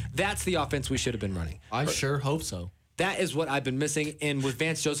what? So. That's the offense we should have been running. I sure hope so. That is what I've been missing. And with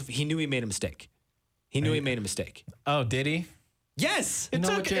Vance Joseph, he knew he made a mistake. He made a mistake. Oh, did he? Yes. It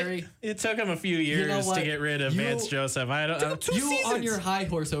took him a few years to get rid of Vance Joseph. On your high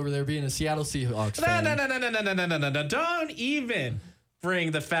horse over there being a Seattle Seahawks fan. No. Don't even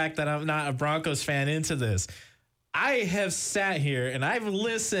bring the fact that I'm not a Broncos fan into this. I have sat here and I've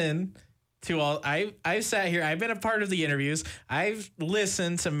listened to I've sat here. I've been a part of the interviews. I've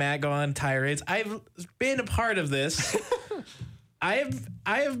listened to Matt go on tirades. I've been a part of this. I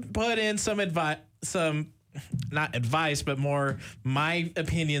have put in not advice, but more my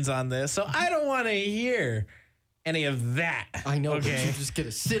opinions on this. So I don't want to hear any of that. I know, but you just get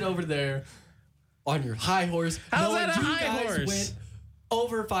to sit over there on your high horse. How's that a you high guys horse? Went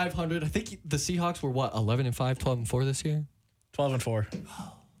over 500. I think the Seahawks were what, 11-5, 12-4 this year? 12-4.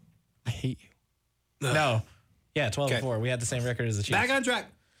 I hate you. No. Yeah, 12-4. We had the same record as the Chiefs. Back on track.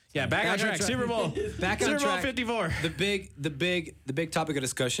 Yeah, back on track. Super Bowl. Back on Super Bowl track. 54. The big topic of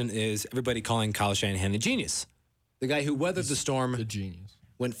discussion is everybody calling Kyle Shanahan a genius. The guy who weathered the storm. The genius.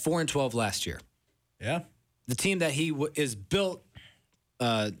 Went 4-12 last year. Yeah. The team that he is built.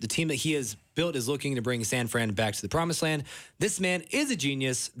 The team that he has built is looking to bring San Fran back to the promised land. This man is a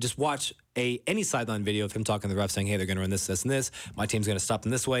genius. Just watch any sideline video of him talking to the ref saying, hey, they're going to run this, this, and this. My team's going to stop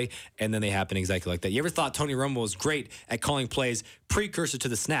them this way. And then they happen exactly like that. You ever thought Tony Romo was great at calling plays precursor to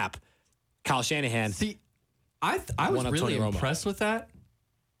the snap? Kyle Shanahan I was One of really Tony Romo. impressed with that,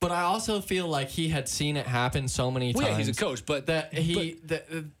 but I also feel like he had seen it happen so many Well, times. yeah, he's a coach, but that he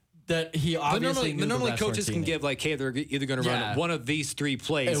obviously knew normally the best coaches for a can teammate. give like, hey, they're either going to Yeah. run one of these three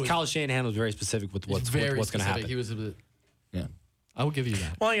plays. was- Kyle Shanahan was very specific with what's going to happen. He was a bit, yeah. I will give you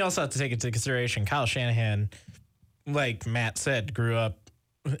that. Well, you also have to take into consideration Kyle Shanahan, like Matt said, grew up.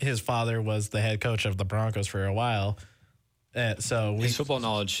 His father was the head coach of the Broncos for a while. So His football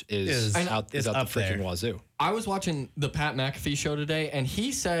knowledge is out the up freaking there. wazoo. I was watching the Pat McAfee show today, and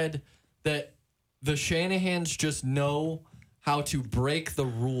he said that the Shanahans just know how to break the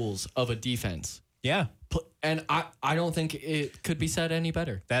rules of a defense. Yeah. And I don't think it could be said any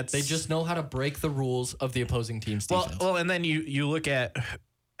better. They just know how to break the rules of the opposing team's defense. Well, and then you look at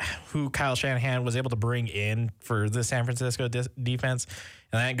who Kyle Shanahan was able to bring in for the San Francisco defense,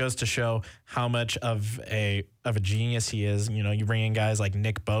 and that goes to show how much of a genius he is. You know, you bring in guys like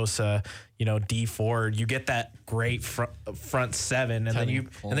Nick Bosa, D Ford, you get that great front seven, and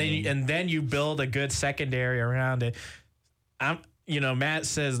then you build a good secondary around it. Matt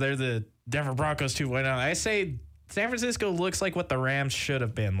says they're the Denver Broncos 2.0. I say San Francisco looks like what the Rams should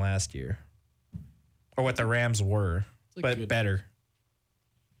have been last year, or what the Rams were, but better.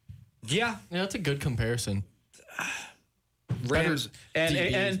 Yeah, that's a good comparison. Rams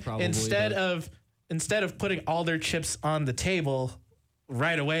and probably, instead of putting all their chips on the table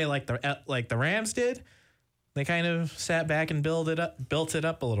right away like the Rams did, they kind of sat back and built it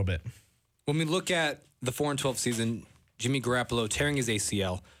up a little bit. When we look at the 4-12 season, Jimmy Garoppolo tearing his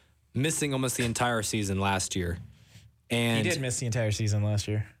ACL, missing almost the entire season last year, and He did miss the entire season last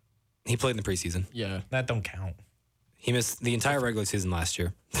year. he played in the preseason. Yeah. That don't count. He missed the entire regular season last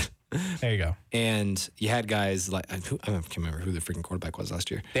year. There you go. And you had guys like I can't remember who the freaking quarterback was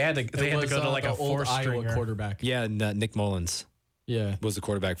last year. They had to go to like a the old Iowa four-stringer quarterback. Yeah, and, Nick Mullins Yeah. was the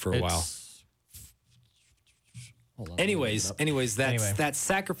quarterback for a while. Hold on, Anyways, that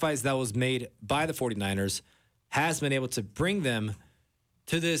sacrifice that was made by the 49ers has been able to bring them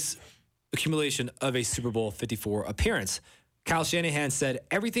to this accumulation of a Super Bowl 54 appearance. Kyle Shanahan said,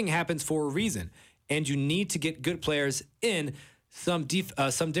 everything happens for a reason, and you need to get good players in, some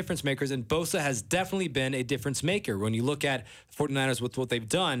difference makers, and Bosa has definitely been a difference maker. When you look at 49ers with what they've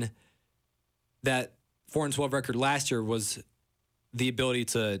done, that 4-12 record last year was the ability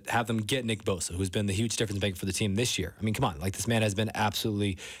to have them get Nick Bosa, who's been the huge difference maker for the team this year. I mean, come on, like this man has been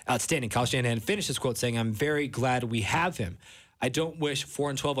absolutely outstanding. Kyle Shanahan finished his quote saying, "I'm very glad we have him. I don't wish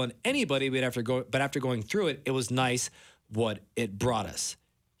 4-12 on anybody, but after going through it, it was nice what it brought us."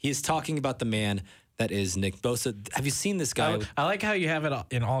 He is talking about the man that is Nick Bosa. Have you seen this guy? I like how you have it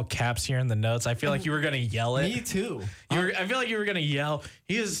in all caps here in the notes. I feel like you were going to yell it. Me too. I feel like you were going to yell,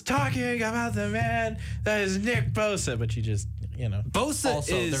 he is talking about the man that is Nick Bosa, but you just, Bosa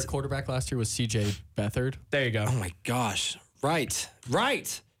Also, is their quarterback last year was CJ Beathard. There you go. Oh my gosh. Right.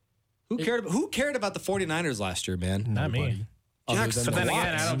 Who cared about the 49ers last year, man? Not me. Jackson, But then Watts.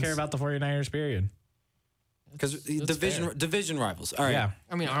 again, I don't care about the 49ers, period. Because division rivals. All right. Yeah.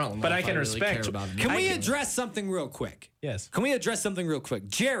 I mean, I don't know. But I if can really respect- care about him. Can we address something real quick? Yes. Can we address something real quick?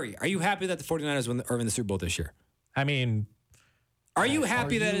 Jerry, are you happy that the 49ers are in the Super Bowl this year? I mean, Are you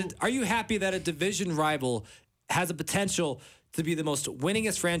happy that a division rival has a potential to be the most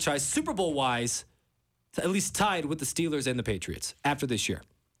winningest franchise Super Bowl wise, at least tied with the Steelers and the Patriots after this year?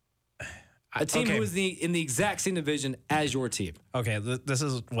 A team okay. who is in the exact same division as your team. okay, this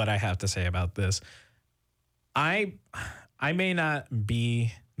is what I have to say about this. I may not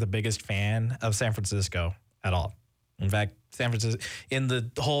be the biggest fan of San Francisco at all. In fact, San Francisco, in the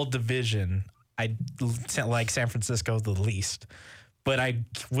whole division, I like San Francisco the least. But I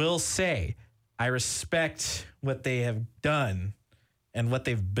will say I respect what they have done and what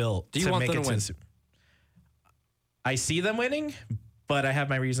they've built. Do you want them to win? I see them winning, but I have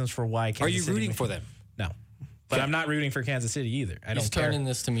my reasons for why. Are you rooting for them? No. But I'm not rooting for Kansas City either. I don't He's care. turning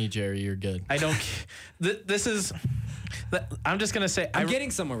this to me, Jerry. You're good. I don't. This is. I'm just gonna say. I'm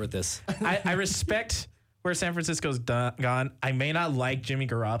getting somewhere with this. I respect where San Francisco's gone. I may not like Jimmy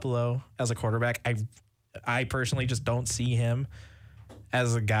Garoppolo as a quarterback. I personally just don't see him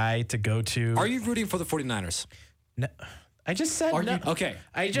as a guy to go to. Are you rooting for the 49ers? No, I just said no. Okay.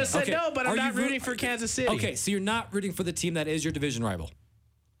 I just said no, but I'm not rooting for Kansas City. Okay, so you're not rooting for the team that is your division rival.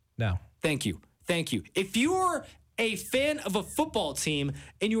 No. Thank you. If you're a fan of a football team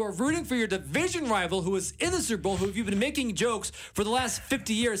and you are rooting for your division rival who is in the Super Bowl, who you've been making jokes for the last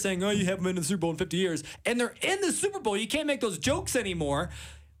 50 years saying, oh, you haven't been in the Super Bowl in 50 years, and they're in the Super Bowl, you can't make those jokes anymore.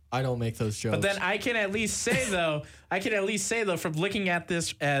 I don't make those jokes. But then I can at least say though, from looking at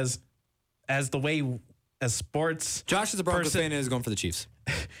this as the way as sports. Josh is a Broncos fan and is going for the Chiefs.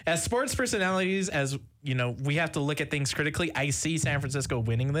 As sports personalities, as we have to look at things critically. I see San Francisco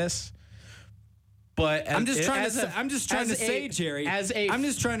winning this. But I'm just trying to say, Jerry. I'm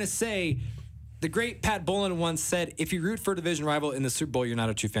just trying to say, the great Pat Bowlen once said, "If you root for a division rival in the Super Bowl, you're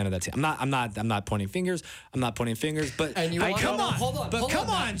not a true fan of that team." I'm not pointing fingers. But come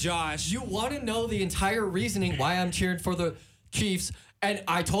on, Josh. You want to know the entire reasoning why I'm cheering for the Chiefs? And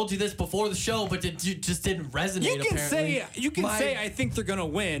I told you this before the show, but it just didn't resonate. You can say I think they're gonna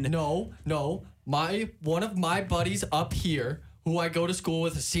win. No. One of my buddies up here, who I go to school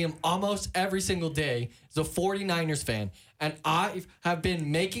with, see him almost every single day, is a 49ers fan. And I have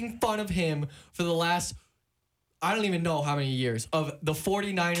been making fun of him for the last, I don't even know how many years, of the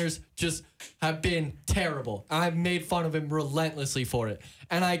 49ers just have been terrible. I've made fun of him relentlessly for it.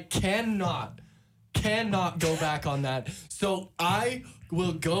 And I cannot go back on that. So I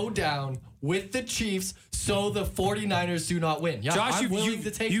will go down with the Chiefs so the 49ers do not win. Yeah, Josh,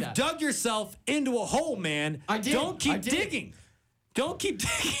 you've dug yourself into a hole, man. I did. Don't keep digging. Don't keep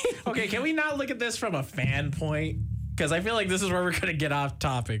digging. Okay, can we not look at this from a fan point? Because I feel like this is where we're going to get off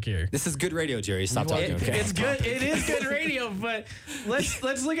topic here. This is good radio, Jerry. Stop talking. Okay. It's good. It is good radio, but let's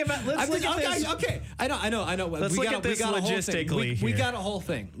look at this. Okay, I know. Let's look at this logistically. We got a whole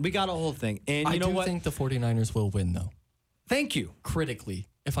thing. And I you know what? I think the 49ers will win, though. Thank you. Critically,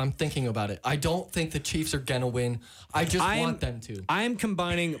 if I'm thinking about it, I don't think the Chiefs are going to win. I just want them to. I am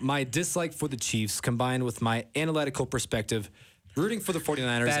combining my dislike for the Chiefs combined with my analytical perspective. Rooting for the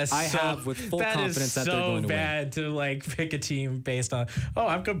 49ers, have with full confidence that they're going to win. That is so bad to pick a team based on,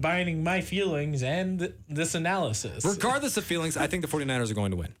 I'm combining my feelings and this analysis. Regardless of feelings, I think the 49ers are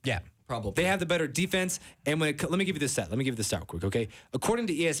going to win. Yeah, probably. They have the better defense. And let me give you this stat. Let me give you the stat real quick, okay? According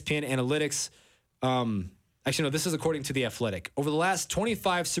to ESPN Analytics, actually, no, this is according to The Athletic. Over the last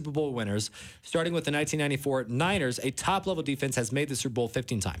 25 Super Bowl winners, starting with the 1994 Niners, a top-level defense has made the Super Bowl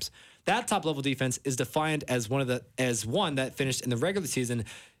 15 times. That top-level defense is defined as one that finished in the regular season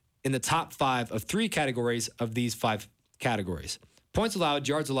in the top 5 of 3 categories of these 5 categories. Points allowed,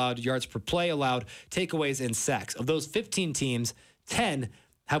 yards per play allowed, takeaways, and sacks. Of those 15 teams, 10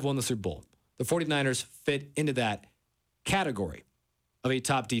 have won the Super Bowl. The 49ers fit into that category of a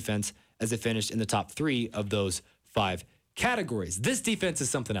top defense as they finished in the top 3 of those 5 categories. This defense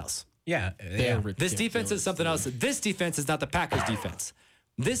is something else. Yeah. This defense is something else. This defense is not the Packers defense.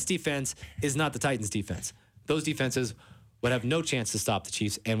 This defense is not the Titans defense. Those defenses would have no chance to stop the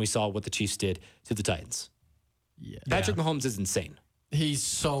Chiefs, and we saw what the Chiefs did to the Titans. Yeah. Patrick Mahomes is insane. He's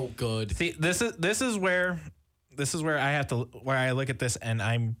so good. See, this is where I look at this and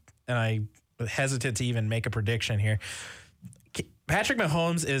I hesitate to even make a prediction here. Patrick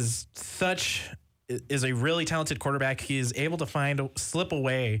Mahomes is a really talented quarterback. He is able to slip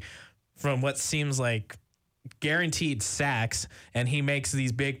away from what seems like guaranteed sacks, and he makes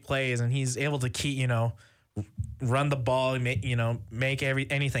these big plays, and he's able to keep, run the ball and make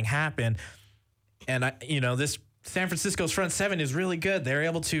anything happen. And this San Francisco's front seven is really good. They're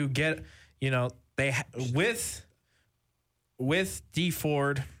able to get, with Dee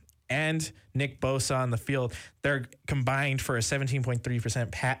Ford and Nick Bosa on the field, they're combined for a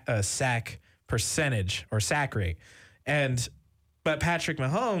 17.3% sack percentage or sack rate. But Patrick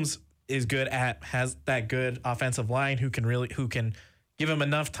Mahomes has that good offensive line who can give him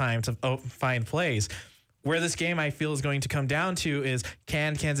enough time to find plays. Where this game I feel is going to come down to is,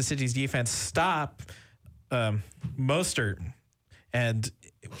 can Kansas City's defense stop Mostert? And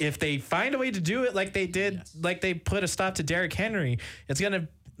if they find a way to do it like they did, like they put a stop to Derrick Henry,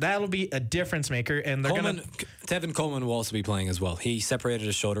 that'll be a difference maker. And Tevin Coleman will also be playing as well. He separated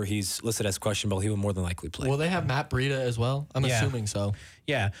his shoulder. He's listed as questionable. He will more than likely play. Will they have Matt Breida as well? I'm assuming so.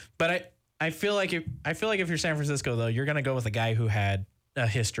 Yeah, but I feel like if you're San Francisco though, you're gonna go with a guy who had a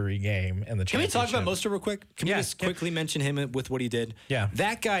history game in the championship. Can we talk about Mostert real quick? Can we just quickly mention him with what he did? Yeah,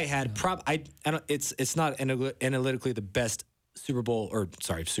 that guy had it's not analytically the best Super Bowl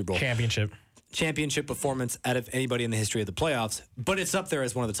championship performance out of anybody in the history of the playoffs, but it's up there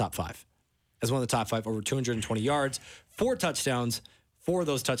as one of the top 5. As one of the top 5, over 220 yards, 4 touchdowns. 4 of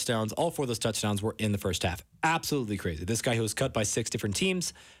those touchdowns, all 4 of those touchdowns were in the first half. Absolutely crazy. This guy who was cut by 6 different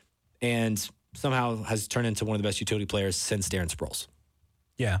teams and somehow has turned into one of the best utility players since Darren Sproles.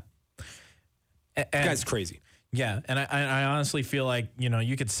 Yeah. The guy's crazy. Yeah, and I honestly feel like,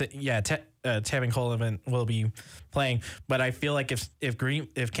 you could say, Tevin Coleman will be playing, but I feel like if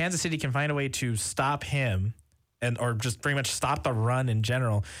Kansas City can find a way to stop him or just pretty much stop the run in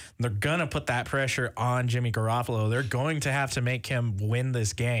general, they're going to put that pressure on Jimmy Garoppolo. They're going to have to make him win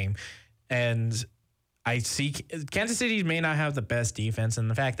this game. And I see Kansas City may not have the best defense, and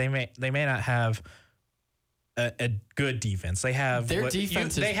in fact, they may not have a good defense. They have Their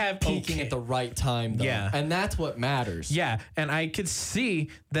defense they is have peaking at the right time, though. Yeah. And that's what matters. Yeah, and I could see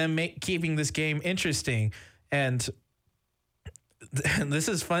them keeping this game interesting, and this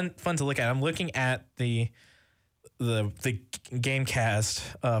is fun to look at. I'm looking at the game cast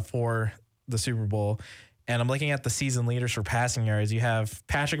for the Super Bowl, and I'm looking at the season leaders for passing yards. You have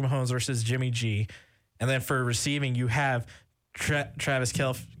Patrick Mahomes versus Jimmy G, and then for receiving, you have Travis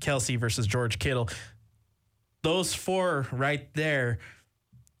Kelce versus George Kittle. Those four right there,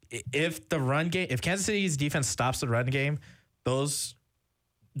 if Kansas City's defense stops the run game, those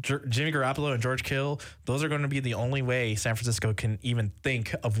Jimmy Garoppolo and George Kittle, those are going to be the only way San Francisco can even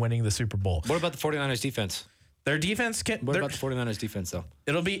think of winning the Super Bowl. What about the 49ers defense? Their defense What about the 49ers defense, though?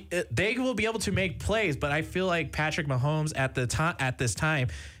 They will be able to make plays, but I feel like Patrick Mahomes at this time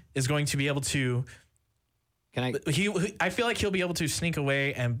is going to be able to. I feel like he'll be able to sneak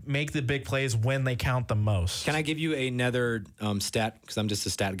away and make the big plays when they count the most. Can I give you another stat? Because I'm just a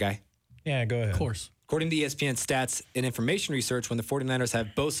stat guy. Yeah, go ahead. Of course. According to ESPN Stats and Information Research, when the 49ers have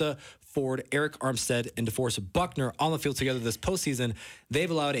Bosa, Ford, Eric Armstead, and DeForest Buckner on the field together this postseason, they've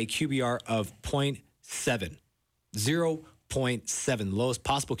allowed a QBR of 0.7. 0.7. Lowest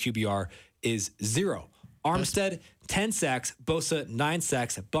possible QBR is 0. Armstead, 10 sacks. Bosa, 9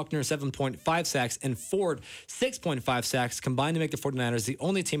 sacks. Buckner, 7.5 sacks. And Ford, 6.5 sacks, combined to make the 49ers the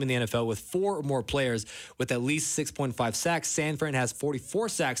only team in the NFL with 4 or more players with at least 6.5 sacks. San Fran has 44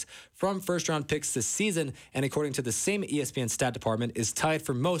 sacks from first-round picks this season, and according to the same ESPN stat department, is tied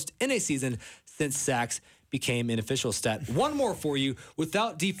for most in a season since sacks became an official stat. One more for you.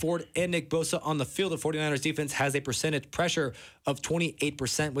 Without D. Ford and Nick Bosa on the field, the 49ers defense has a percentage pressure of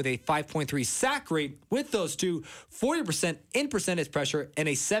 28% with a 5.3 sack rate. With those two, 40% in percentage pressure and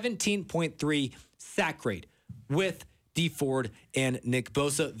a 17.3 sack rate with D. Ford and Nick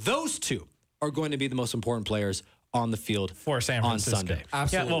Bosa. Those two are going to be the most important players on the field for San Francisco. On Sunday.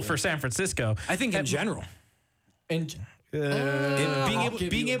 Absolutely. Yeah, well, for San Francisco. I think in general. Being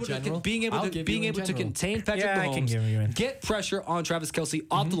able to contain Patrick Mahomes, get pressure on Travis Kelce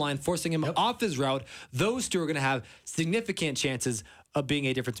off the line, forcing him off his route. Those two are going to have significant chances of being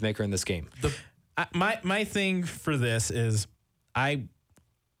a difference maker in this game. My thing for this is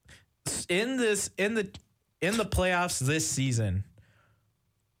in the playoffs this season,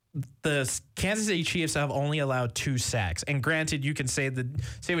 the Kansas City Chiefs have only allowed 2 sacks. And granted, you can say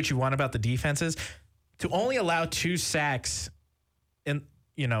what you want about the defenses. To only allow 2 sacks in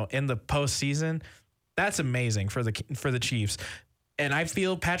the postseason, that's amazing for the Chiefs. And I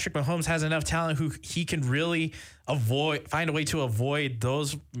feel Patrick Mahomes has enough talent who he can really find a way to avoid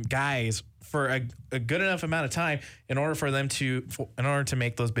those guys for a good enough amount of time in order to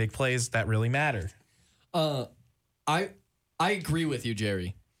make those big plays that really matter. I agree with you,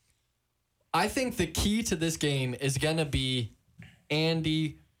 Jerry. I think the key to this game is gonna be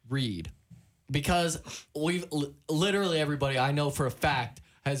Andy Reid. Because we've literally everybody I know for a fact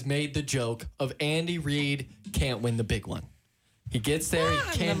has made the joke of Andy Reid can't win the big one. He gets there,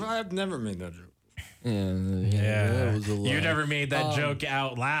 he can't. I've never made that joke. That was a lot. You never made that joke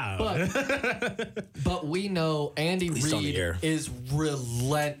out loud. But we know Andy Reid is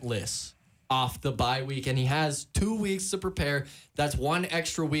relentless off the bye week, and he has 2 weeks to prepare. That's 1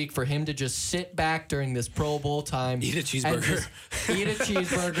 extra week for him to just sit back during this Pro Bowl time. Eat a cheeseburger.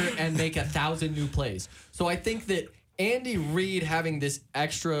 And make 1,000 new plays. So I think that Andy Reid having this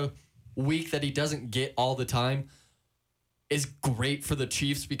extra week that he doesn't get all the time is great for the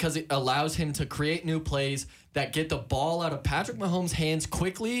Chiefs because it allows him to create new plays that get the ball out of Patrick Mahomes' hands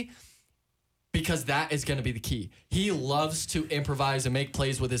quickly, because that is going to be the key. He loves to improvise and make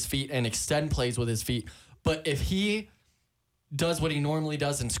plays with his feet and extend plays with his feet. But if he does what he normally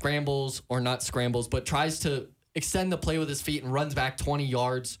does and scrambles, or not scrambles, but tries to extend the play with his feet and runs back 20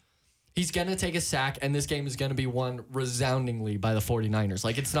 yards, he's going to take a sack, and this game is going to be won resoundingly by the 49ers.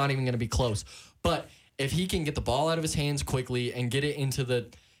 Like, it's not even going to be close. But if he can get the ball out of his hands quickly and get it into the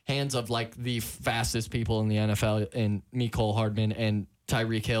hands of, like, the fastest people in the NFL, and Mecole Hardman and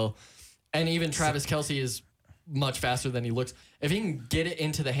Tyreek Hill, and even Travis Kelce is much faster than he looks. If he can get it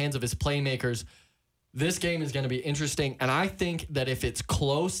into the hands of his playmakers, this game is going to be interesting. And I think that if it's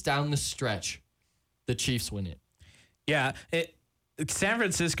close down the stretch, the Chiefs win it. Yeah, San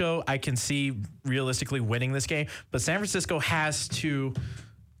Francisco, I can see realistically winning this game, but San Francisco has to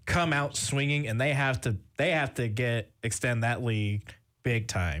come out swinging, and they have to extend that lead big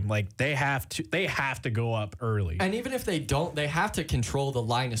time. Like, they have to go up early. And even if they don't, they have to control the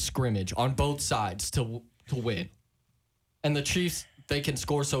line of scrimmage on both sides to win. And the Chiefs, they can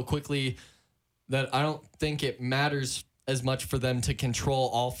score so quickly that I don't think it matters as much for them to control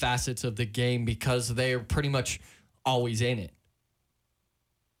all facets of the game because they're pretty much always in it.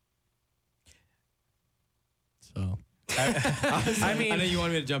 So, I mean, I know you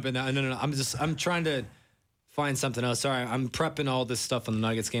wanted me to jump in now. No. I'm trying to find something else. Sorry, I'm prepping all this stuff on the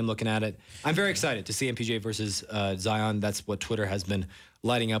Nuggets game, looking at it. I'm very excited to see MPJ versus Zion. That's what Twitter has been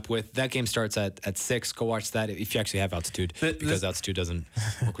lighting up with. That game starts at 6. Go watch that if you actually have altitude, because altitude doesn't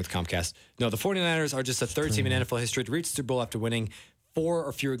work with Comcast. No, the 49ers are just a third team in NFL history to reach the Super Bowl after winning 4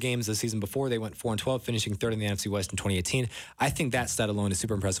 or fewer games this season before. They went 4-12, finishing third in the NFC West in 2018. I think that stat alone is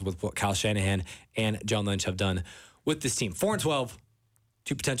super impressive with what Kyle Shanahan and John Lynch have done with this team. 4-12,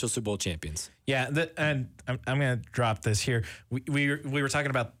 2 potential Super Bowl champions. Yeah, and I'm going to drop this here. We were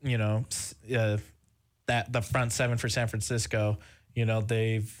talking about, that the front seven for San Francisco.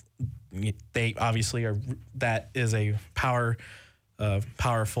 They obviously are. That is a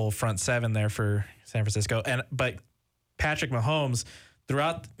powerful front seven there for San Francisco. But Patrick Mahomes,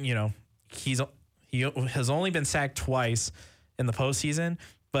 throughout, he has only been sacked twice in the postseason.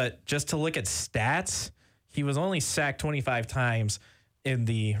 But just to look at stats, he was only sacked 25 times in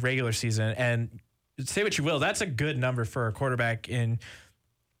the regular season. And say what you will, that's a good number for a quarterback. And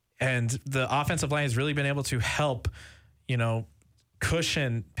the offensive line has really been able to help,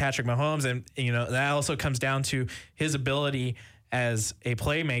 cushion Patrick Mahomes. And, that also comes down to his ability as a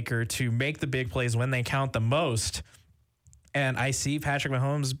playmaker to make the big plays when they count the most. And I see Patrick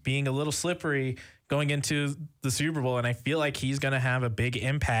Mahomes being a little slippery going into the Super Bowl. And I feel like he's going to have a big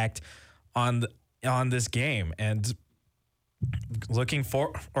impact on this game. And Patrick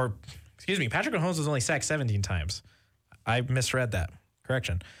Mahomes was only sacked 17 times. I misread that.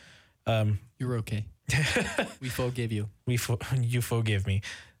 Correction. You're okay. We forgive you. You forgive me.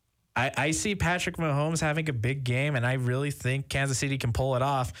 I see Patrick Mahomes having a big game, and I really think Kansas City can pull it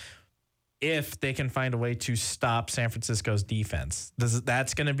off if they can find a way to stop San Francisco's defense.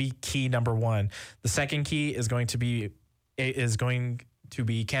 That's going to be key number one. The second key is going to be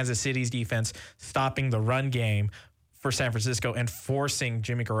Kansas City's defense stopping the run game for San Francisco and forcing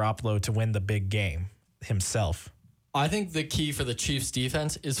Jimmy Garoppolo to win the big game himself. I think the key for the Chiefs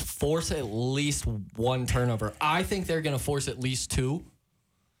defense is force at least 1 turnover. I think they're going to force at least 2.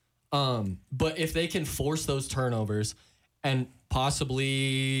 But if they can force those turnovers and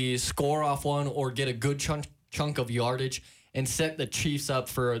possibly score off one or get a good chunk of yardage and set the Chiefs up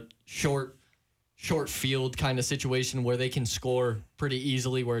for a short field kind of situation where they can score pretty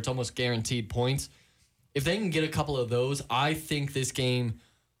easily, where it's almost guaranteed points. If they can get a couple of those, I think this game,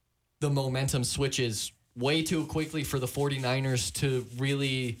 the momentum switches way too quickly for the 49ers to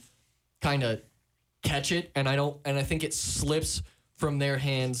really kind of catch it. And I think it slips from their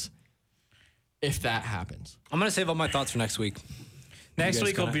hands if that happens. I'm going to save all my thoughts for next week. Next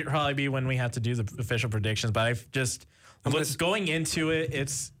week will probably be when we have to do the official predictions. But going into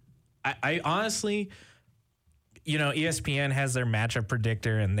it, I honestly, ESPN has their matchup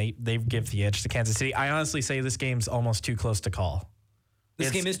predictor, and they give the edge to Kansas City. I honestly say this game's almost too close to call. This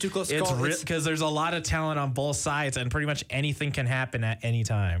game is too close to call. Because there's a lot of talent on both sides, and pretty much anything can happen at any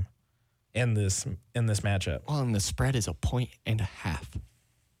time in this matchup. Well, and the spread is 1.5 points.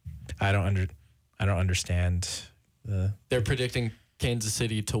 I don't understand. They're predicting Kansas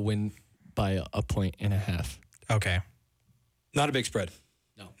City to win by 1.5 points. Okay. Not a big spread.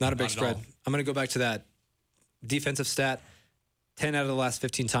 No, not a big spread. I'm going to go back to that defensive stat. 10 out of the last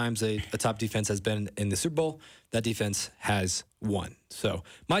 15 times a top defense has been in the Super Bowl, that defense has won. So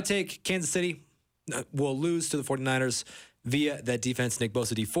my take, Kansas City will lose to the 49ers via that defense. Nick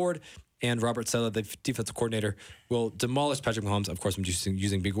Bosa, D. Ford, and Robert Saleh, the defensive coordinator, will demolish Patrick Mahomes. Of course, I'm just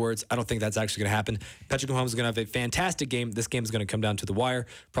using big words. I don't think that's actually going to happen. Patrick Mahomes is going to have a fantastic game. This game is going to come down to the wire.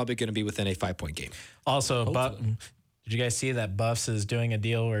 Probably going to be within a 5-point game. Also, did you guys see that Buffs is doing a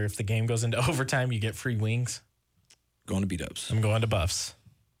deal where if the game goes into overtime, you get free wings? Going to B-Dubs. I'm going to Buffs.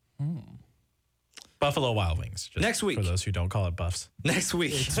 Buffalo Wild Wings. Just next week. For those who don't call it Buffs. Next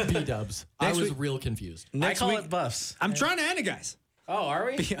week. It's B-Dubs. I was real confused. I call it Buffs. I'm trying to end it, guys. Oh, are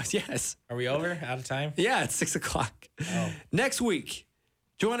we? Yes. Are we over? Out of time? Yeah, it's 6 o'clock. Oh. Next week,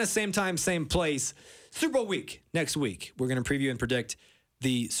 join us same time, same place. Super Bowl week. Next week, we're going to preview and predict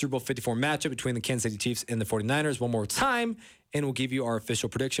the Super Bowl 54 matchup between the Kansas City Chiefs and the 49ers one more time, and we'll give you our official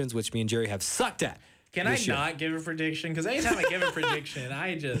predictions, which me and Jerry have sucked at. Can I not give a prediction? Because anytime I give a prediction,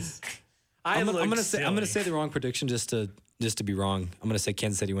 I'm gonna say the wrong prediction just to be wrong. I'm gonna say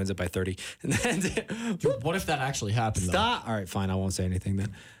Kansas City wins it by 30. And then Dude, what if that actually happened? Stop. All right, fine. I won't say anything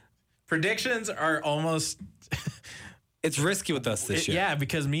then. Predictions are almost. It's risky with us this year. Yeah,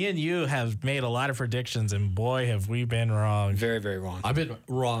 because me and you have made a lot of predictions, and boy, have we been wrong. Very, very wrong. I've been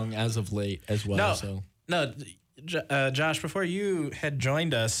wrong as of late as well. No, Josh, before you had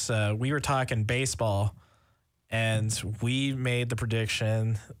joined us, we were talking baseball, and we made the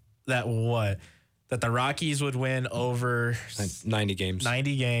prediction that the Rockies would win over 90 games.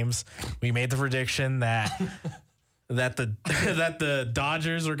 90 games. We made the prediction that the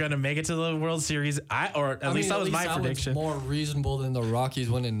Dodgers were going to make it to the World Series. That was my prediction. More reasonable than the Rockies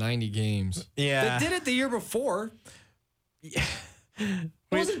winning 90 games. Yeah, They did it the year before. It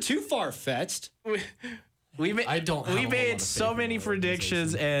wasn't too far-fetched. We made so many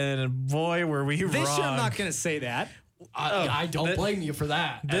predictions, and boy, were we wrong. This year, I'm not going to say that. I don't blame you for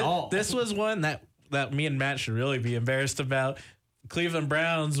that at all. This was one that me and Matt should really be embarrassed about. Cleveland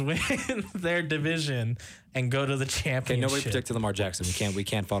Browns win their division and go to the championship. Okay, nobody predicted Lamar Jackson. We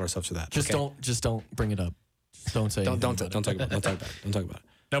can't fault ourselves for that. Just don't bring it up. Don't say. Don't talk about it.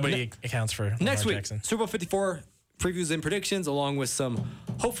 Nobody accounts for Next Lamar week, Jackson. Super Bowl 54 previews and predictions, along with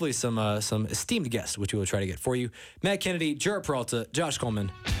hopefully some esteemed guests, which we will try to get for you. Matt Kennedy, Jared Peralta, Josh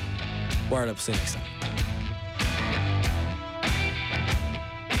Coleman. Wired up. See you next time.